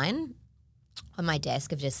shrine on my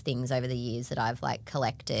desk of just things over the years that I've like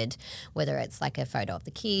collected, whether it's like a photo of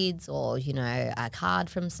the kids or, you know, a card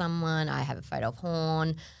from someone. I have a photo of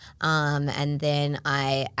Horn. And then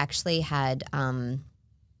I actually had a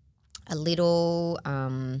little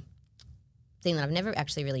thing that I've never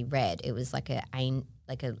actually really read. It was like it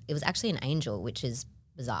was actually an angel, which is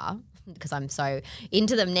bizarre because I'm so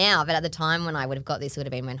into them now. But at the time when I would have got this, it would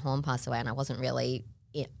have been when Horn passed away and I wasn't really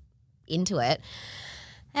into it.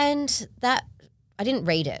 And that I didn't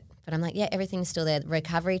read it, but I'm like, yeah, everything's still there. The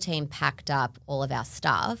recovery team packed up all of our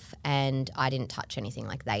stuff and I didn't touch anything.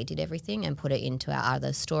 Like they did everything and put it into our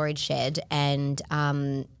other storage shed. And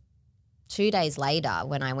 2 days later,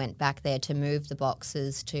 when I went back there to move the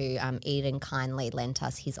boxes to Eden kindly lent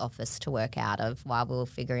us his office to work out of while we were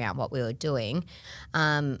figuring out what we were doing.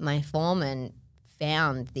 My foreman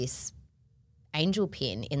found this angel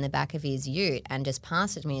pin in the back of his ute and just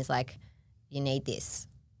passed it to me. He's like, you need this.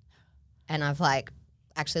 And I've like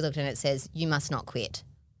actually looked and it says, you must not quit.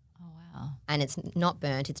 Oh, wow. And it's not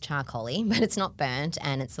burnt. It's charcoaly, but it's not burnt.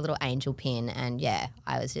 And it's a little angel pin. And yeah,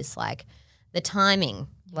 I was just like, the timing,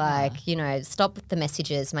 like, you know, stop with the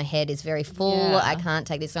messages. My head is very full. Yeah. I can't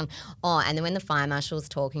take this on. Oh, and then when the fire marshal was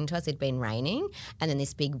talking to us, it'd been raining. And then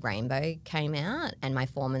this big rainbow came out and my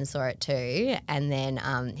foreman saw it too. And then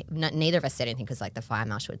neither of us said anything because like the fire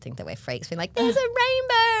marshal would think that we're freaks. We're like, there's a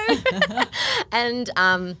rainbow.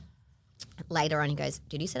 And later on he goes,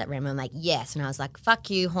 did you see that rainbow? I'm like, yes. And I was like, fuck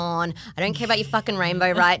you, Horn. I don't care about your fucking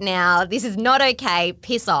rainbow right now. This is not okay.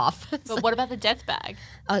 Piss off. But what about the death bag?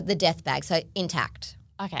 Oh, the death bag. So intact.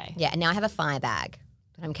 Okay. Yeah, and now I have a fire bag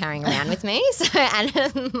that I'm carrying around with me. So, and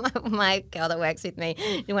my girl that works with me,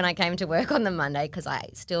 when I came to work on the Monday, because I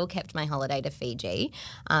still kept my holiday to Fiji.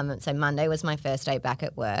 So Monday was my first day back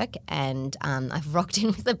at work, and I've rocked in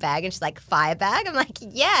with a bag, and she's like, fire bag? I'm like,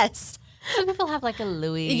 yes. Some people have like a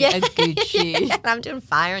Louis, a Gucci. Yeah, I'm doing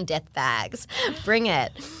fire and death bags. Bring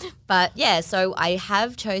it. But yeah, so I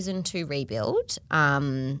have chosen to rebuild,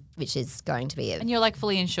 which is going to be And you're like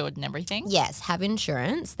fully insured and everything? Yes, have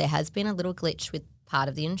insurance. There has been a little glitch with part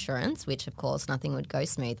of the insurance, which of course nothing would go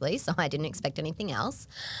smoothly, so I didn't expect anything else.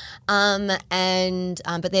 But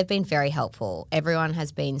they've been very helpful. Everyone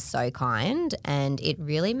has been so kind, and it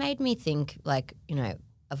really made me think, like, you know,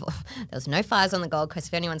 there was no fires on the Gold Coast.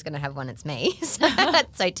 If anyone's going to have one, it's me.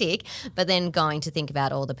 So tick. But then going to think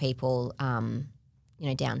about all the people,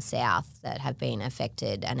 down south that have been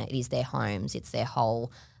affected, and it is their homes, it's their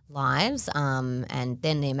whole lives, and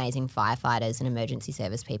then the amazing firefighters and emergency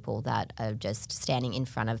service people that are just standing in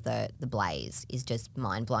front of the blaze is just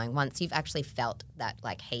mind-blowing. Once you've actually felt that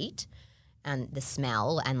like heat and the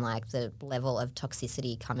smell and like the level of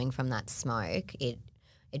toxicity coming from that smoke,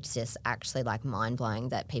 it's just actually like mind-blowing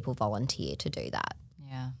that people volunteer to do that.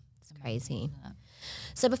 Yeah. It's crazy.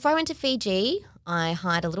 So before I went to Fiji, I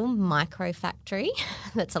hired a little micro factory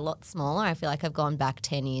that's a lot smaller. I feel like I've gone back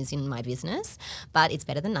 10 years in my business, but it's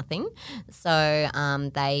better than nothing. So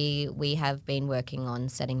we have been working on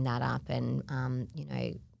setting that up and,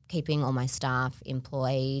 keeping all my staff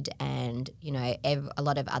employed, and, a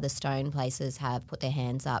lot of other stone places have put their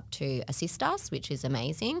hands up to assist us, which is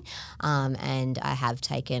amazing. And I have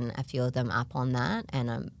taken a few of them up on that,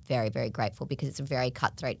 and I'm very, very grateful because it's a very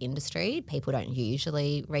cutthroat industry. People don't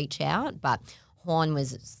usually reach out, but Horn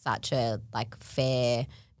was such a fair,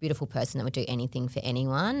 beautiful person that would do anything for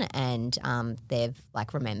anyone, and they've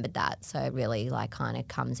remembered that. So it really kind of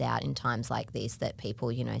comes out in times like this that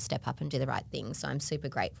people step up and do the right thing. So I'm super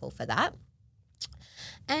grateful for that.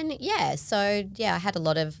 And I had a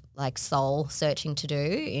lot of soul searching to do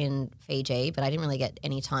in Fiji, but I didn't really get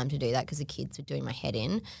any time to do that because the kids were doing my head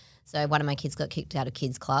in. So one of my kids got kicked out of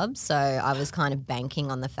kids club, so I was kind of banking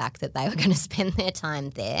on the fact that they were going to spend their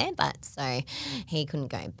time there. But so he couldn't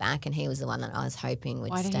go back, and he was the one that I was hoping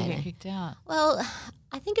would stay. Why did he get kicked out? Well,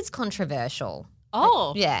 I think it's controversial.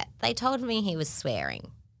 Oh. Yeah, they told me he was swearing.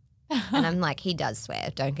 And I'm like, he does swear,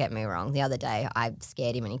 don't get me wrong. The other day I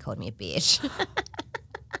scared him and he called me a bitch.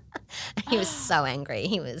 He was so angry.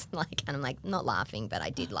 He was and I'm not laughing, but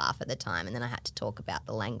I did laugh at the time, and then I had to talk about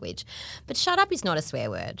the language. But shut up is not a swear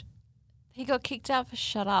word. He got kicked out for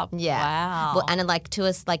shut up. Yeah. Wow. Well, and to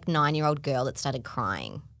us 9-year-old girl that started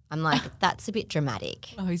crying. I'm like, that's a bit dramatic.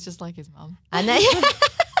 Oh, he's just like his mum. And then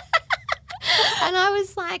and I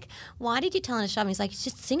was like, why did you tell him to shut up? He's like, he's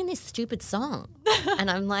just singing this stupid song. And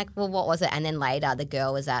I'm like, well, what was it? And then later the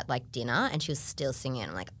girl was at dinner and she was still singing.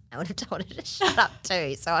 I'm like, I would have told her to shut up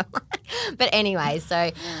too. So I'm like, but anyway,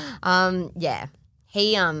 so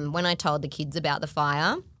he when I told the kids about the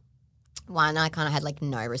fire, one, I kind of had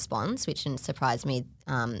no response, which surprised me.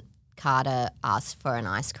 Carter asked for an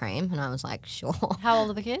ice cream, and I was like, sure. How old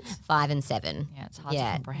are the kids? 5 and 7. Yeah, it's hard to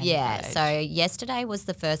comprehend. Yeah, so yesterday was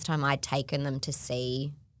the first time I'd taken them to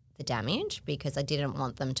see the damage because I didn't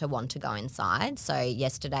want them to want to go inside. So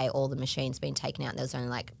yesterday all the machines been taken out. There was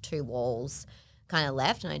only 2 walls kind of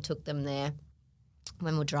left, and I took them there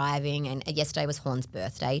when we were driving. And yesterday was Horn's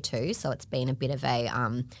birthday too, so it's been a bit of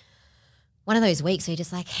a one of those weeks where you're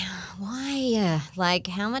just why?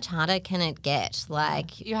 How much harder can it get?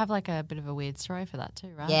 You have a bit of a weird story for that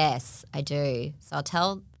too, right? Yes, I do. So I'll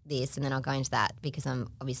tell this and then I'll go into that because I'm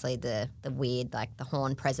obviously the weird, the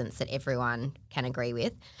Horn presence that everyone can agree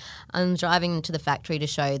with. I'm driving to the factory to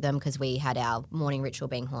show them because we had our morning ritual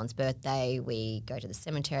being Horn's birthday. We go to the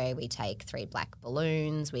cemetery, we take 3 black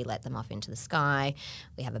balloons, we let them off into the sky,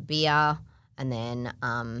 we have a beer, and then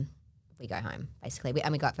we go home, basically.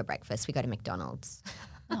 We go out for breakfast. We go to McDonald's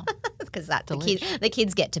because the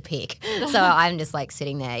kids get to pick. So I'm just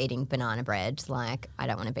sitting there eating banana bread. I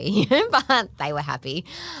don't want to be here, but they were happy.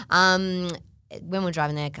 When we're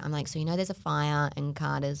driving there, I'm like, so there's a fire, and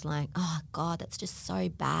Carter's like, oh God, that's just so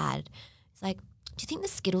bad. He's like, do you think the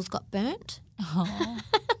Skittles got burnt? Oh.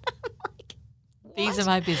 These are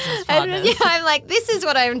my business partners. And, I'm like, this is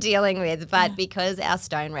what I'm dealing with. But because our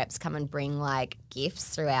stone reps come and bring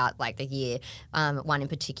gifts throughout the year, one in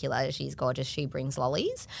particular, she's gorgeous, she brings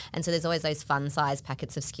lollies. And so there's always those fun size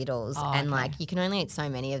packets of Skittles. Oh, and okay. you can only eat so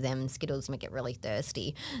many of them, and Skittles make it really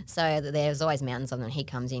thirsty. So there's always mountains of them. He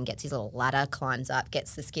comes in, gets his little ladder, climbs up,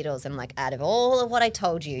 gets the Skittles. And out of all of what I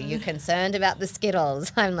told you, you're concerned about the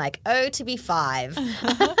Skittles. I'm like, oh, to be 5.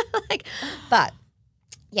 But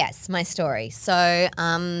yes, my story. So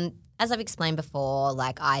as I've explained before,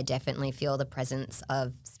 I definitely feel the presence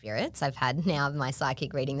of spirits. I've had now my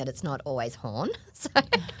psychic reading that it's not always Horn, so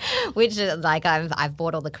which I've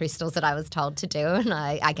bought all the crystals that I was told to do, and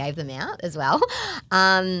I gave them out as well.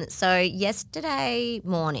 So yesterday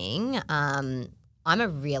morning, I'm a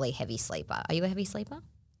really heavy sleeper. Are you a heavy sleeper?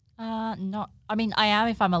 Not. I mean, I am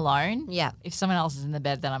if I'm alone. Yeah. If someone else is in the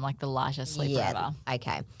bed, then I'm the lightest sleeper ever.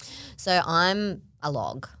 Okay. So I'm a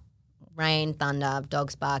log. Rain, thunder,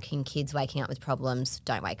 dogs barking, kids waking up with problems,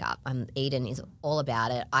 don't wake up. Eden is all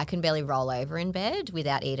about it. I can barely roll over in bed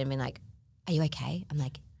without Eden being like, are you okay? I'm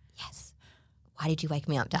like, yes. Why did you wake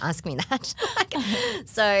me up to ask me that?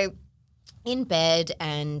 So in bed,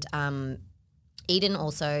 and Eden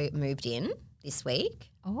also moved in this week.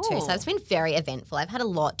 Too. So it's been very eventful. I've had a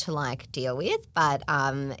lot to like deal with, but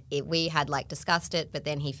we had like discussed it, but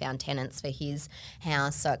then he found tenants for his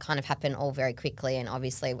house, so it kind of happened all very quickly, and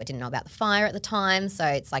obviously we didn't know about the fire at the time, so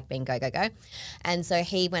it's like been go, go, go. And so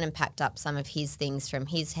he went and packed up some of his things from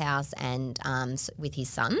his house and with his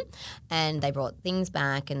son, and they brought things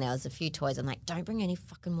back, and there was a few toys. I'm like, don't bring any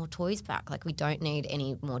fucking more toys back. Like, we don't need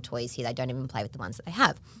any more toys here. They don't even play with the ones that they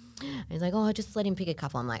have. And he's like, oh, just let him pick a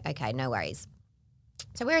couple. I'm like, okay, no worries.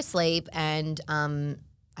 So we're asleep, and I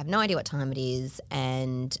have no idea what time it is,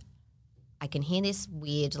 and I can hear this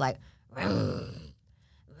weird like noise,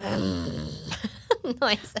 and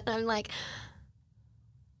I'm like,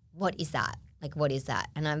 what is that? Like, what is that?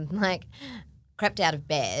 And I'm like, crept out of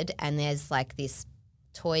bed, and there's like this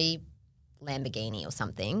toy Lamborghini or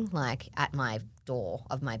something like at my door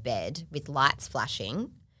of my bed with lights flashing,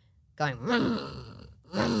 going.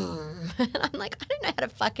 And I'm like, I don't know how to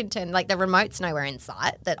fucking turn, like the remote's nowhere in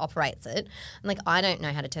sight that operates it. I'm like, I don't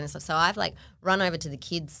know how to turn this off. So I've like run over to the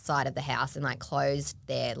kids' side of the house and like closed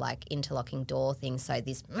their like interlocking door thing so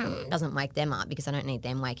this doesn't wake them up, because I don't need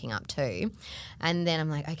them waking up too. And then I'm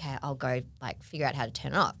like, okay, I'll go like figure out how to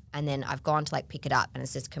turn it off. And then I've gone to like pick it up and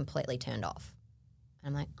it's just completely turned off.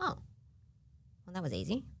 And I'm like, oh, well, that was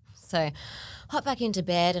easy. So hop back into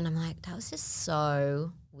bed, and I'm like, that was just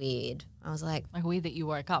so weird. I was like weird that you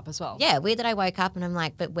woke up as well. Yeah, weird that I woke up, and I'm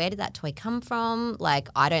like, but where did that toy come from? Like,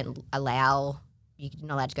 I don't allow, you're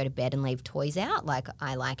not allowed to go to bed and leave toys out. Like,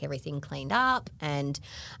 I like everything cleaned up, and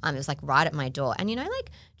it was like right at my door. And like,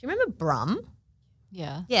 do you remember Brum?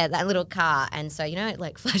 Yeah. Yeah, that little car. And so, it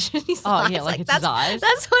like flashed in his eyes. Oh, yeah, like it's his eyes.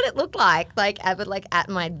 That's what it looked like but like at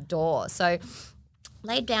my door. So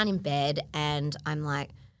laid down in bed, and I'm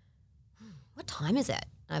like, what time is it?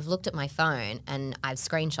 I've looked at my phone and I've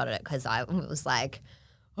screenshotted it because I was like,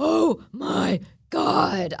 oh my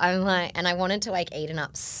God. I'm like, and I wanted to wake Eden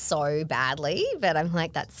up so badly, but I'm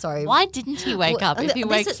like, that's so. Why didn't he wake up? If he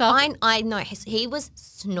wakes up. I know. He was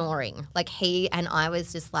snoring. Like and I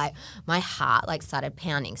was just like, my heart like started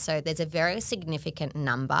pounding. So there's a very significant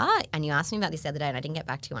number, and you asked me about this the other day and I didn't get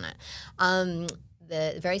back to you on it.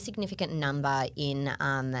 The very significant number in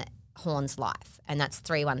Horn's life, and that's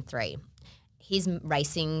 313. His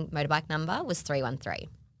racing motorbike number was 313.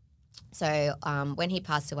 So when he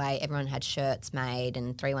passed away, everyone had shirts made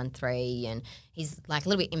and 313, and he's like a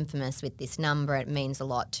little bit infamous with this number. It means a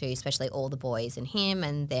lot to especially all the boys and him,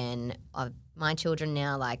 and then my children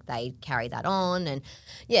now, like they carry that on. And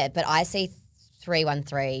yeah, but I see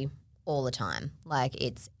 313 all the time. Like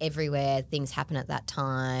it's everywhere. Things happen at that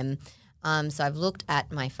time. So I've looked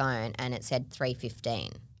at my phone and it said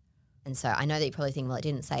 315. And so I know that you probably think, well, it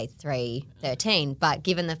didn't say 3:13, but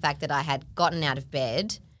given the fact that I had gotten out of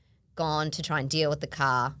bed, gone to try and deal with the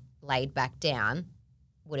car, laid back down,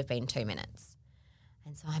 would have been 2 minutes.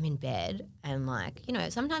 And so I'm in bed and like,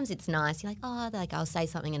 sometimes it's nice. You're like, oh, like I'll say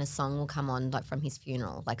something and a song will come on like from his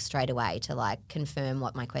funeral, like straight away to like confirm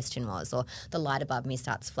what my question was, or the light above me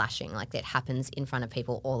starts flashing. Like that happens in front of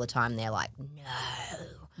people all the time. They're like, no.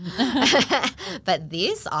 But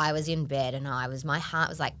this, I was in bed and my heart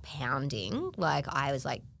was like pounding. Like I was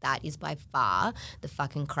like, that is by far the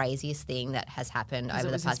fucking craziest thing that has happened over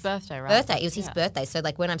the past. It was his birthday, right? It was his birthday. So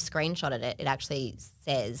like when I've screenshotted it, it actually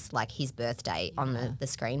says like his birthday on the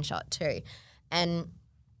screenshot too. And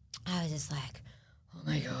I was just like, oh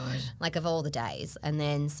my God, like of all the days. And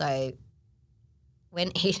then so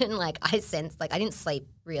when Eden, like I sensed, like I didn't sleep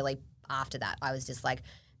really after that. I was just like,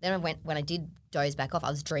 then when I did doze back off, I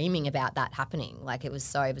was dreaming about that happening. Like it was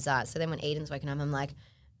so bizarre. So then when Eden's woken up, I'm like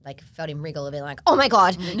felt him wriggle a bit like, oh my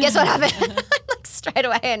God, guess what happened? Like straight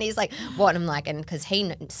away. And he's like, what? And I'm like, and because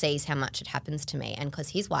he sees how much it happens to me, and because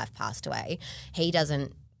his wife passed away, he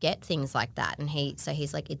doesn't get things like that. And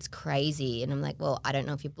he's like, it's crazy. And I'm like, well, I don't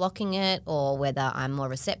know if you're blocking it or whether I'm more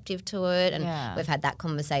receptive to it. And we've had that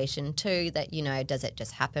conversation too, that, does it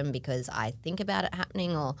just happen because I think about it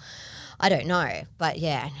happening, or I don't know. But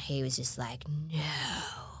yeah, and he was just like, no.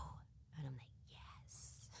 And I'm like, yes.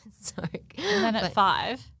 So, and then at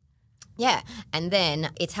 5? Yeah. And then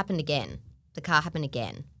it's happened again. The car happened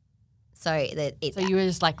again. So you were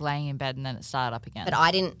just like laying in bed and then it started up again. But I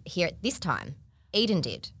didn't hear it this time. Eden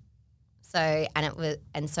did. So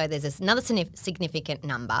so there's another significant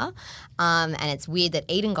number, and it's weird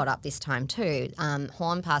that Eden got up this time too.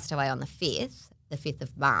 Horn passed away on the 5th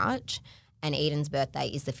of March, and Eden's birthday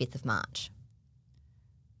is the 5th of March.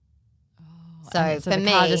 Oh, so for the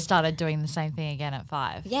me, car just started doing the same thing again at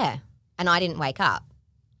 5. Yeah, and I didn't wake up.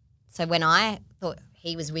 So when I thought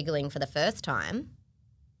he was wiggling for the first time,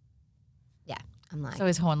 I'm like, So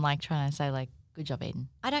is Horn like trying to say like, good job, Eden?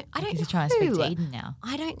 I don't Is know. he trying to speak to Eden now?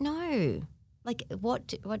 I don't know. Like,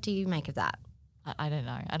 what do you make of that? I don't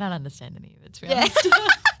know. I don't understand any of it, to be Yeah. honest.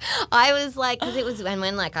 I was like, because it was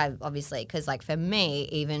when like I obviously, because like for me,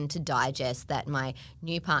 even to digest that my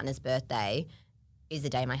new partner's birthday is the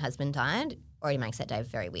day my husband died, already makes that day a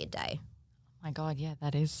very weird day. Oh my God, yeah,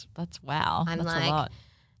 that's wow. I'm That's like, a lot.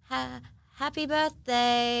 Happy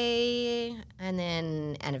birthday, and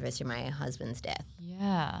then anniversary of my husband's death.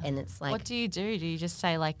 Yeah. And it's like, What do? Do you just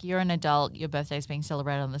say like, you're an adult, your birthday's being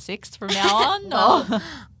celebrated on the 6th from now on? well, or?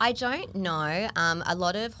 I don't know. A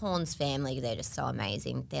lot of Horn's family, they're just so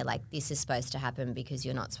amazing. They're like, this is supposed to happen because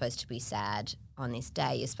you're not supposed to be sad on this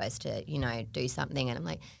day. You're supposed to, do something. And I'm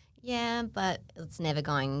like, yeah, but it's never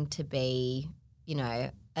going to be,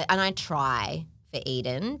 and I try for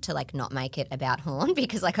Eden to like not make it about Horn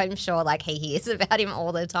because like I'm sure like he hears about him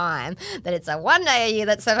all the time, that it's a one day a year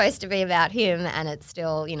that's supposed to be about him, and it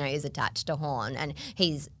still, is attached to Horn, and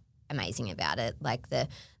he's amazing about it. Like the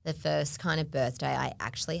first kind of birthday I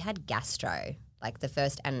actually had gastro, like the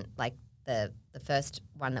first, and like the first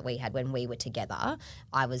one that we had when we were together,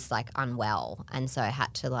 I was like unwell, and so I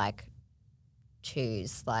had to like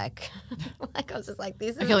choose like I was just like,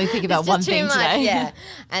 this I can only think about it's one just thing too much. today. Yeah.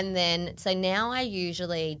 And then so now I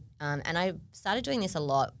usually and I started doing this a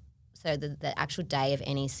lot, so the actual day of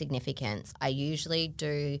any significance, I usually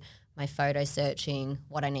do my photo searching,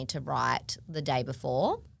 what I need to write the day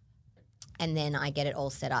before, and then I get it all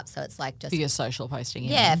set up so it's like just For your social posting.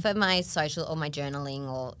 yeah, for my social or my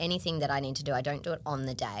journaling or anything that I need to do. I don't do it on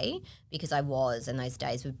the day because and those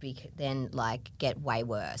days would be then like get way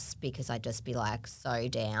worse because I'd just be like so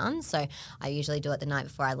down. So I usually do it the night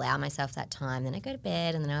before. I allow myself that time. Then I go to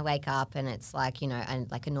bed and then I wake up and it's like, and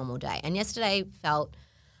like a normal day. And yesterday felt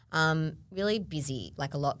really busy,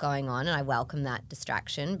 like a lot going on, and I welcome that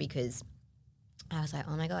distraction because I was like,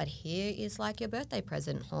 oh my God, here is like your birthday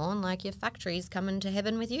present, Horn. Like your factory's coming to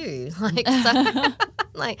heaven with you. Like, so,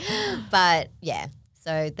 but yeah.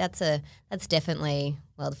 So that's definitely,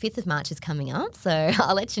 well, the 5th of March is coming up, so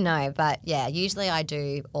I'll let you know. But yeah, usually I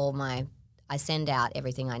do I send out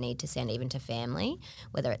everything I need to send, even to family,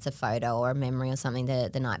 whether it's a photo or a memory or something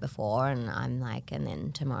the night before, and I'm like, and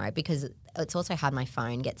then tomorrow, because it's also hard, my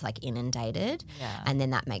phone gets like inundated, and then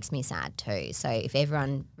that makes me sad too. So if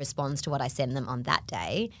everyone responds to what I send them on that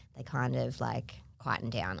day, they kind of like quieten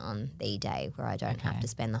down on the day where I don't have to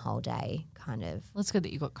spend the whole day kind of. Well, it's good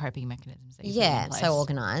that you've got coping mechanisms. That you put in place. So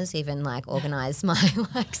organised, even like organise my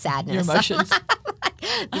like sadness. Your emotions.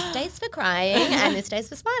 This day's for crying and this day's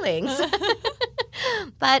for smiling.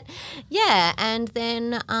 But yeah, and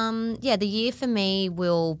then the year for me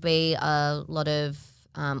will be a lot of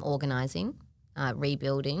organising,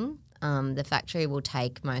 rebuilding. The factory will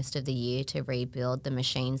take most of the year to rebuild. The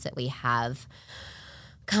machines that we have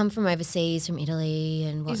come from overseas, from Italy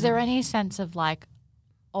and whatnot. Is there any sense of like,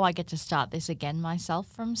 oh, I get to start this again myself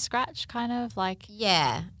from scratch, kind of like?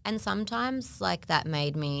 Yeah, and sometimes like that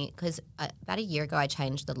made me, because about a year ago I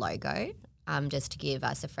changed the logo just to give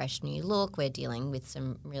us a fresh new look. We're dealing with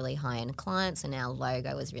some really high-end clients, and our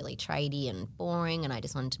logo was really tradey and boring, and I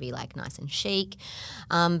just wanted to be like nice and chic.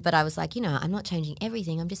 But I was like, I'm not changing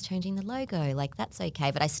everything. I'm just changing the logo. Like that's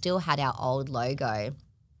okay. But I still had our old logo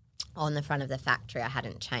on the front of the factory. I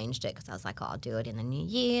hadn't changed it because I was like, I'll do it in the new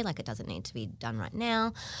year. Like it doesn't need to be done right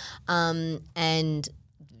now. And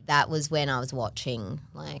that was when I was watching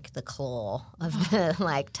like the claw of the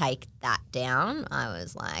like take that down. I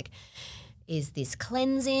was like, is this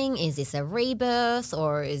cleansing? Is this a rebirth?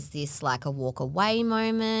 Or is this like a walk away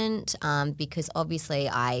moment? Because obviously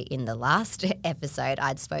in the last episode,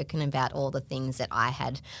 I'd spoken about all the things that I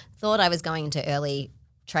had thought I was going into early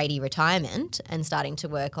tradie retirement and starting to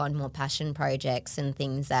work on more passion projects and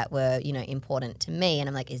things that were, important to me. And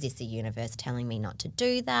I'm like, is this the universe telling me not to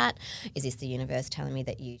do that? Is this the universe telling me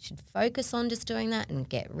that you should focus on just doing that and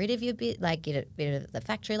get rid of your get rid of the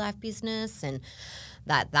factory life business? And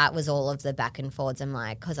that was all of the back and forwards. I'm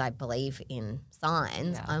like, because I believe in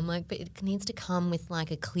signs, I'm like, but it needs to come with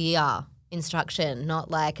like a clear instruction, not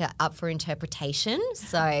like up for interpretation.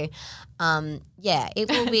 So, it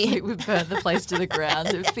will be. Like we've burnt the place to the ground.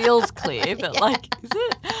 It feels clear, but like, is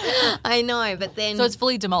it? I know, but then. So it's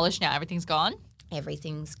fully demolished now. Everything's gone?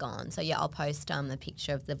 Everything's gone. So, I'll post the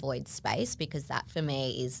picture of the void space because that for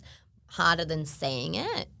me is harder than seeing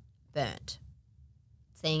it burnt.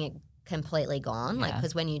 Seeing it completely gone. Like,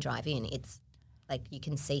 because when you drive in, it's like you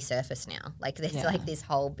can see surface now. Like there's like this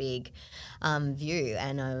whole big view,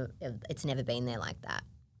 and it's never been there like that.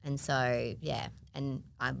 And so and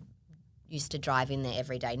I'm used to drive in there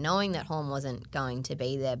every day knowing that Horn wasn't going to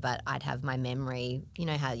be there, but I'd have my memory, you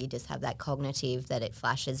know how you just have that cognitive that it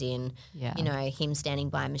flashes in, you know, him standing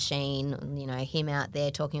by a machine, you know, him out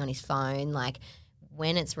there talking on his phone. Like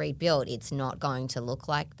when it's rebuilt, it's not going to look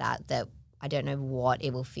like that I don't know what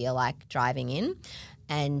it will feel like driving in.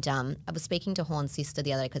 And I was speaking to Horn's sister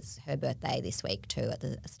the other day because it's her birthday this week too at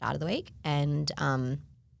the start of the week. And,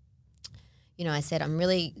 you know, I said, I'm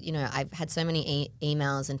really, you know, I've had so many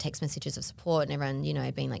emails and text messages of support and everyone, you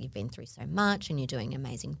know, being like, you've been through so much and you're doing an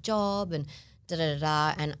amazing job and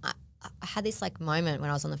da-da-da-da. And I had this like moment when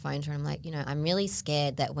I was on the phone to her, I'm like, you know, I'm really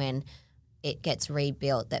scared that when it gets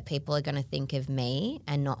rebuilt that people are going to think of me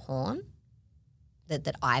and not Horn,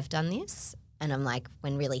 that I've done this. And I'm like,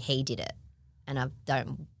 when really he did it. And I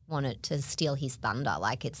don't want it to steal his thunder.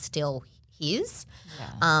 Like it's still his,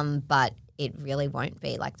 but it really won't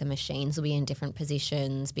be. Like the machines will be in different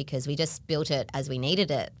positions because we just built it as we needed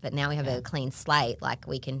it. But now we have a clean slate. Like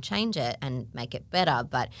we can change it and make it better,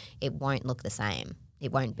 but it won't look the same.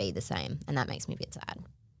 It won't be the same. And that makes me a bit sad.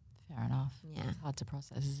 Fair enough. Yeah. It's hard to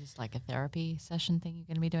process. Is this like a therapy session thing you're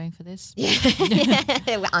going to be doing for this?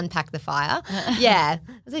 Yeah. Unpack the fire. Yeah.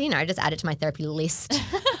 So, you know, just add it to my therapy list.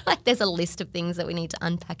 Like there's a list of things that we need to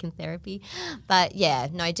unpack in therapy. But yeah,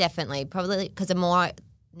 no, definitely. Probably because the more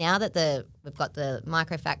now that we've got the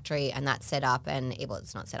micro factory and that's set up and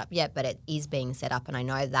it's not set up yet, but it is being set up and I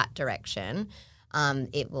know that direction.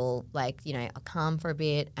 It will like, you know, I'll calm for a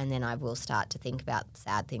bit and then I will start to think about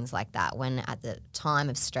sad things like that. When at the time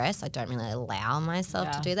of stress, I don't really allow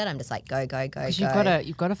myself to do that. I'm just like, go. Because you've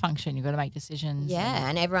got to function. You've got to make decisions. Yeah,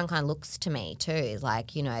 and everyone kind of looks to me too.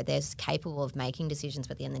 Like, you know, they're capable of making decisions,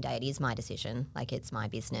 but at the end of the day, it is my decision. Like it's my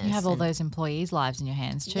business. You have all those employees' lives in your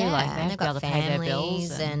hands too. Yeah, like they and have they've to be able got to pay their families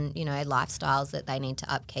bills and, you know, lifestyles that they need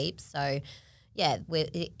to upkeep. So, yeah,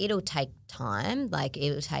 it'll take time. Like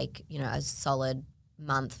it'll take, you know, a solid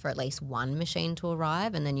month for at least one machine to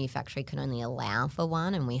arrive, and the new factory can only allow for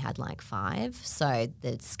one and we had like 5. So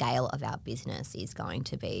the scale of our business is going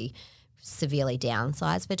to be severely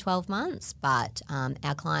downsized for 12 months. But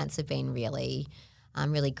our clients have been really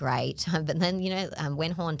great. But then, you know,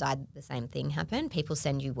 when Horn died, the same thing happened. People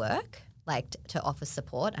send you work like to offer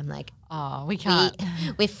support. I'm like, oh, we can't.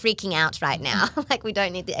 We're freaking out right now. Like we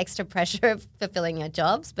don't need the extra pressure of fulfilling your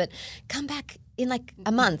jobs, but come back in like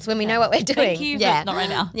a month when we know what we're doing. Thank you, but not right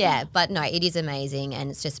now. Yeah, but no, it is amazing, and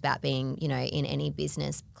it's just about being, you know, in any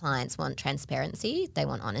business, clients want transparency, they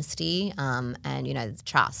want honesty, and you know,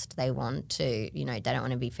 trust. They want to, you know, they don't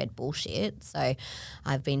want to be fed bullshit. So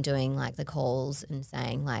I've been doing like the calls and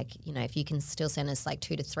saying like, you know, if you can still send us like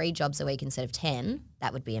 2 to 3 jobs a week instead of 10,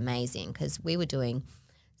 that would be amazing, because we were doing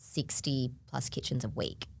 60 plus kitchens a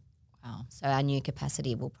week. Wow. So our new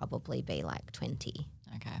capacity will probably be like 20.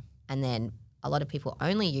 Okay. And then a lot of people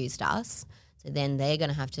only used us, so then they're going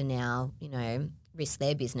to have to now, you know, risk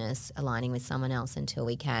their business aligning with someone else until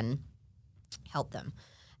we can help them.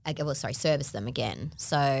 Service them again.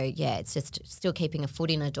 So, yeah, it's just still keeping a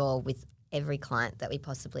foot in the door with every client that we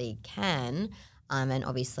possibly can. And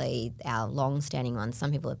obviously our long-standing ones,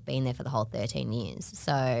 some people have been there for the whole 13 years.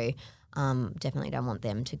 So definitely don't want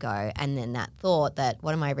them to go. And then that thought that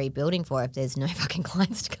what am I rebuilding for if there's no fucking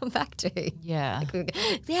clients to come back to? Yeah. Like,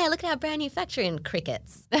 yeah, look at our brand new factory and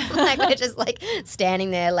crickets. Like we're just like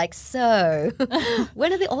standing there like, so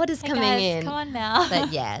when are the orders coming guys, in? Come on now.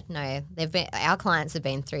 But yeah, no, our clients have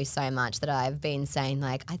been through so much that I've been saying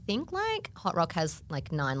like, I think like Hot Rock has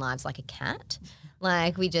like 9 lives like a cat.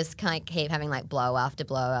 Like we just kind of keep having like blow after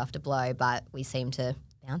blow after blow, but we seem to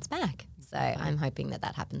bounce back. So I'm hoping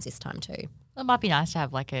that happens this time too. It might be nice to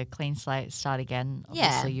have like a clean slate, start again.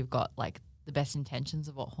 Obviously, Yeah. you've got like the best intentions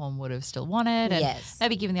of what Horn would have still wanted, and Yes.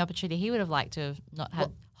 maybe given the opportunity, he would have liked to have not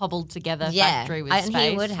had hobbled together Yeah, factory with and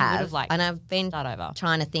space. he would have. liked And I've been start over.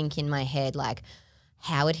 trying to think in my head like,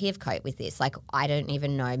 how would he have coped with this? Like I don't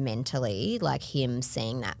even know mentally, like him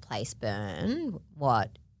seeing that place burn,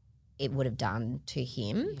 what it would have done to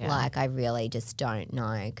him. Yeah. Like I really just don't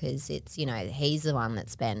know, because it's, you know, he's the one that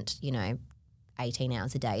spent, you know, 18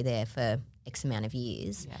 hours a day there for X amount of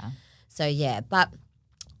years. Yeah. So yeah, but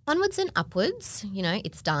onwards and upwards, you know,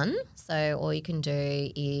 it's done. So all you can do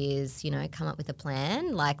is, you know, come up with a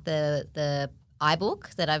plan, like the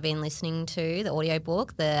iBook that I've been listening to, the audio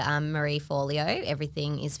book, the Marie Forleo,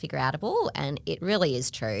 Everything is Figure Outable, and it really is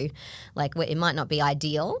true. Like it might not be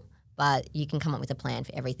ideal, but you can come up with a plan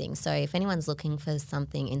for everything. So if anyone's looking for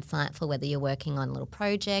something insightful, whether you're working on a little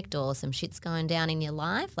project or some shit's going down in your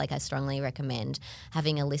life, like I strongly recommend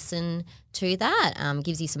having a listen to that.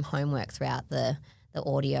 Gives you some homework throughout the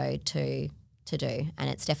audio to to do, and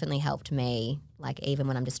it's definitely helped me. Like even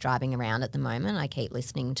when I'm just driving around at the moment, I keep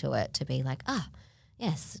listening to it to be like,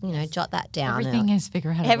 yes, jot that down. Everything is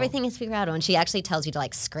figureoutable. Everything is figureoutable. And she actually tells you to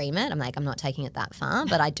like scream it. I'm like, I'm not taking it that far,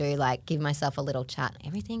 but I do like give myself a little chat.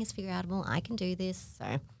 Everything is figureoutable. I can do this.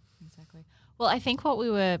 So exactly. Well, I think what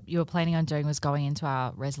you were planning on doing was going into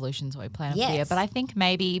our resolutions what we planned for the year. But I think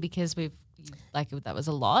maybe because that was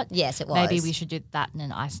a lot. Yes, it was. Maybe we should do that in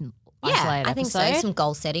an isolated I think episode. so. Some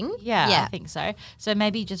goal setting. Yeah, I think so. So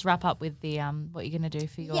maybe just wrap up with the what you're going to do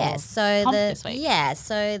for your pump this week.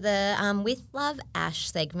 So the With Love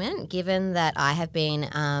Ash segment, given that I have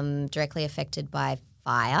been directly affected by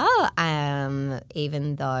fire,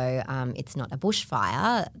 even though it's not a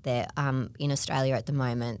bushfire. There, in Australia at the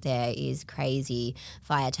moment, there is crazy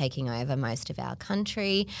fire taking over most of our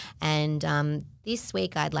country, and this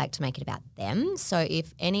week I'd like to make it about them. So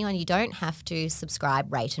if anyone, you don't have to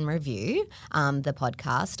subscribe, rate and review the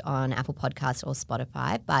podcast on Apple Podcasts or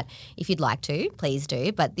Spotify, but if you'd like to, please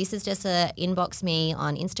do. But this is just inbox me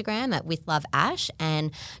on Instagram at With Love Ash and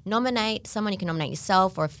nominate someone. You can nominate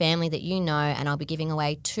yourself or a family that you know, and I'll be giving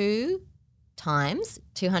away 2 times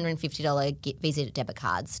 $250 Visa debit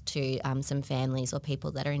cards to some families or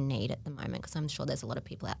people that are in need at the moment, because I'm sure there's a lot of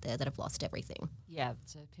people out there that have lost everything. Yeah,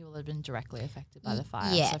 so people that have been directly affected by the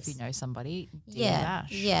fire. Yes. So if you know somebody,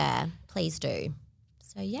 Ash. Yeah, please do.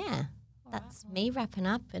 So that's me wrapping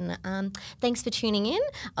up, and thanks for tuning in.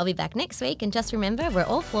 I'll be back next week, and just remember, we're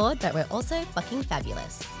all flawed, but we're also fucking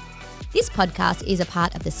fabulous. This podcast is a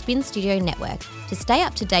part of the Spin Studio Network. To stay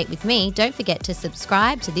up to date with me, don't forget to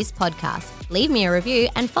subscribe to this podcast, leave me a review,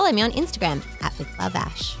 and follow me on Instagram at With Love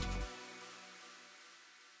Ash.